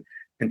important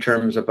in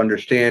terms of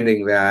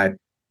understanding that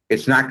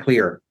it's not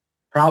clear.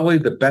 Probably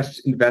the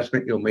best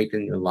investment you'll make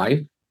in your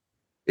life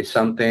is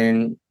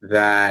something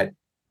that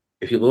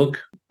if you look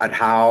at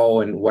how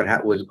and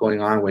what was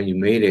going on when you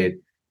made it,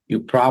 you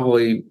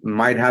probably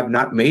might have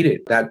not made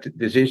it, that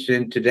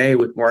decision today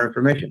with more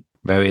information.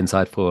 Very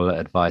insightful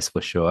advice for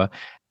sure.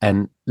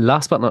 And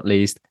last but not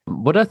least,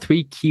 what are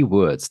 3 key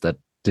words that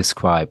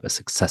describe a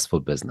successful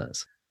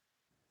business?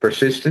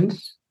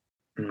 Persistence,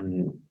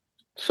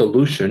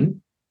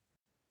 solution,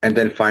 and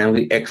then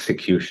finally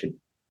execution.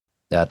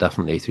 There are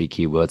definitely 3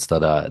 key words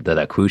that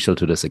are crucial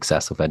to the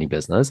success of any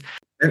business.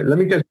 Let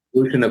me just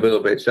solution a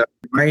little bit. So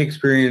in my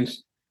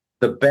experience,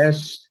 the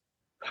best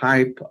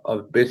type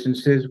of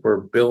businesses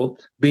were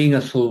built being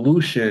a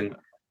solution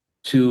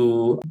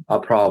to a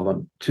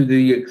problem, to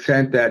the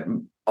extent that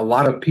a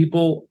lot of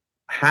people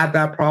had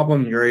that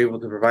problem, you're able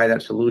to provide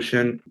that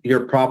solution,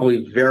 you're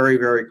probably very,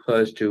 very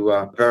close to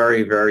a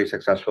very, very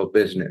successful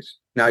business.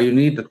 Now, you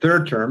need the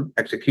third term,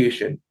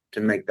 execution,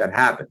 to make that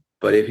happen.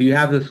 But if you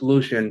have the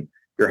solution,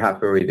 you're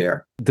halfway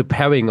there. The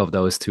pairing of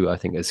those 2, I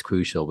think, is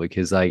crucial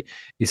because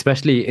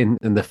especially in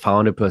the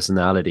founder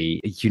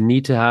personality, you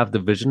need to have the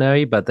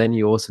visionary, but then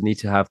you also need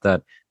to have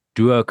that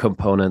doer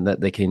component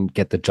that they can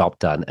get the job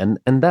done.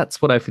 And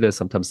that's what I feel is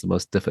sometimes the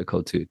most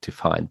difficult to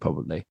find,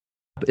 probably.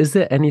 Is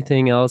there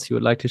anything else you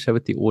would like to share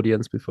with the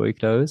audience before we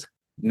close?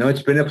 No,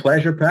 it's been a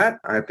pleasure, Pat.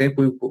 I think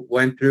we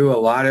went through a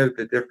lot of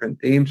the different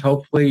themes.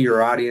 Hopefully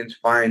your audience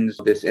finds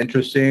this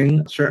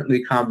interesting.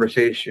 Certainly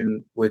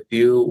conversation with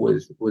you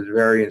was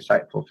very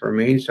insightful for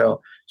me.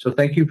 So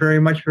thank you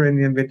very much for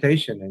the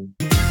invitation. And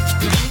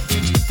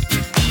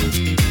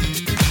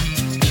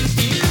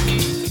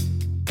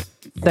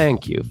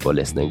thank you for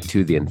listening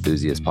to the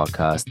Enthusiast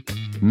Podcast.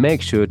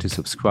 Make sure to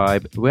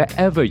subscribe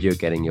wherever you're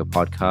getting your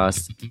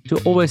podcasts to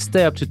always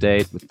stay up to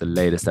date with the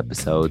latest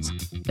episodes.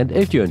 And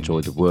if you enjoy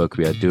the work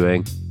we are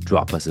doing,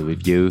 drop us a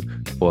review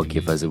or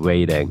give us a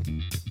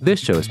rating. This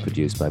show is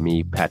produced by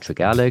me, Patrick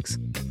Alex.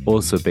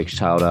 Also, a big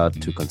shout out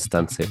to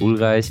Constanze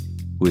Ulreich,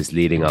 who is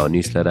leading our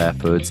newsletter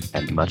efforts,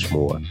 and much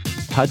more.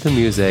 Title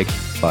music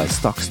by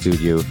Stock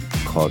Studio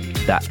called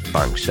That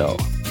Funk Show.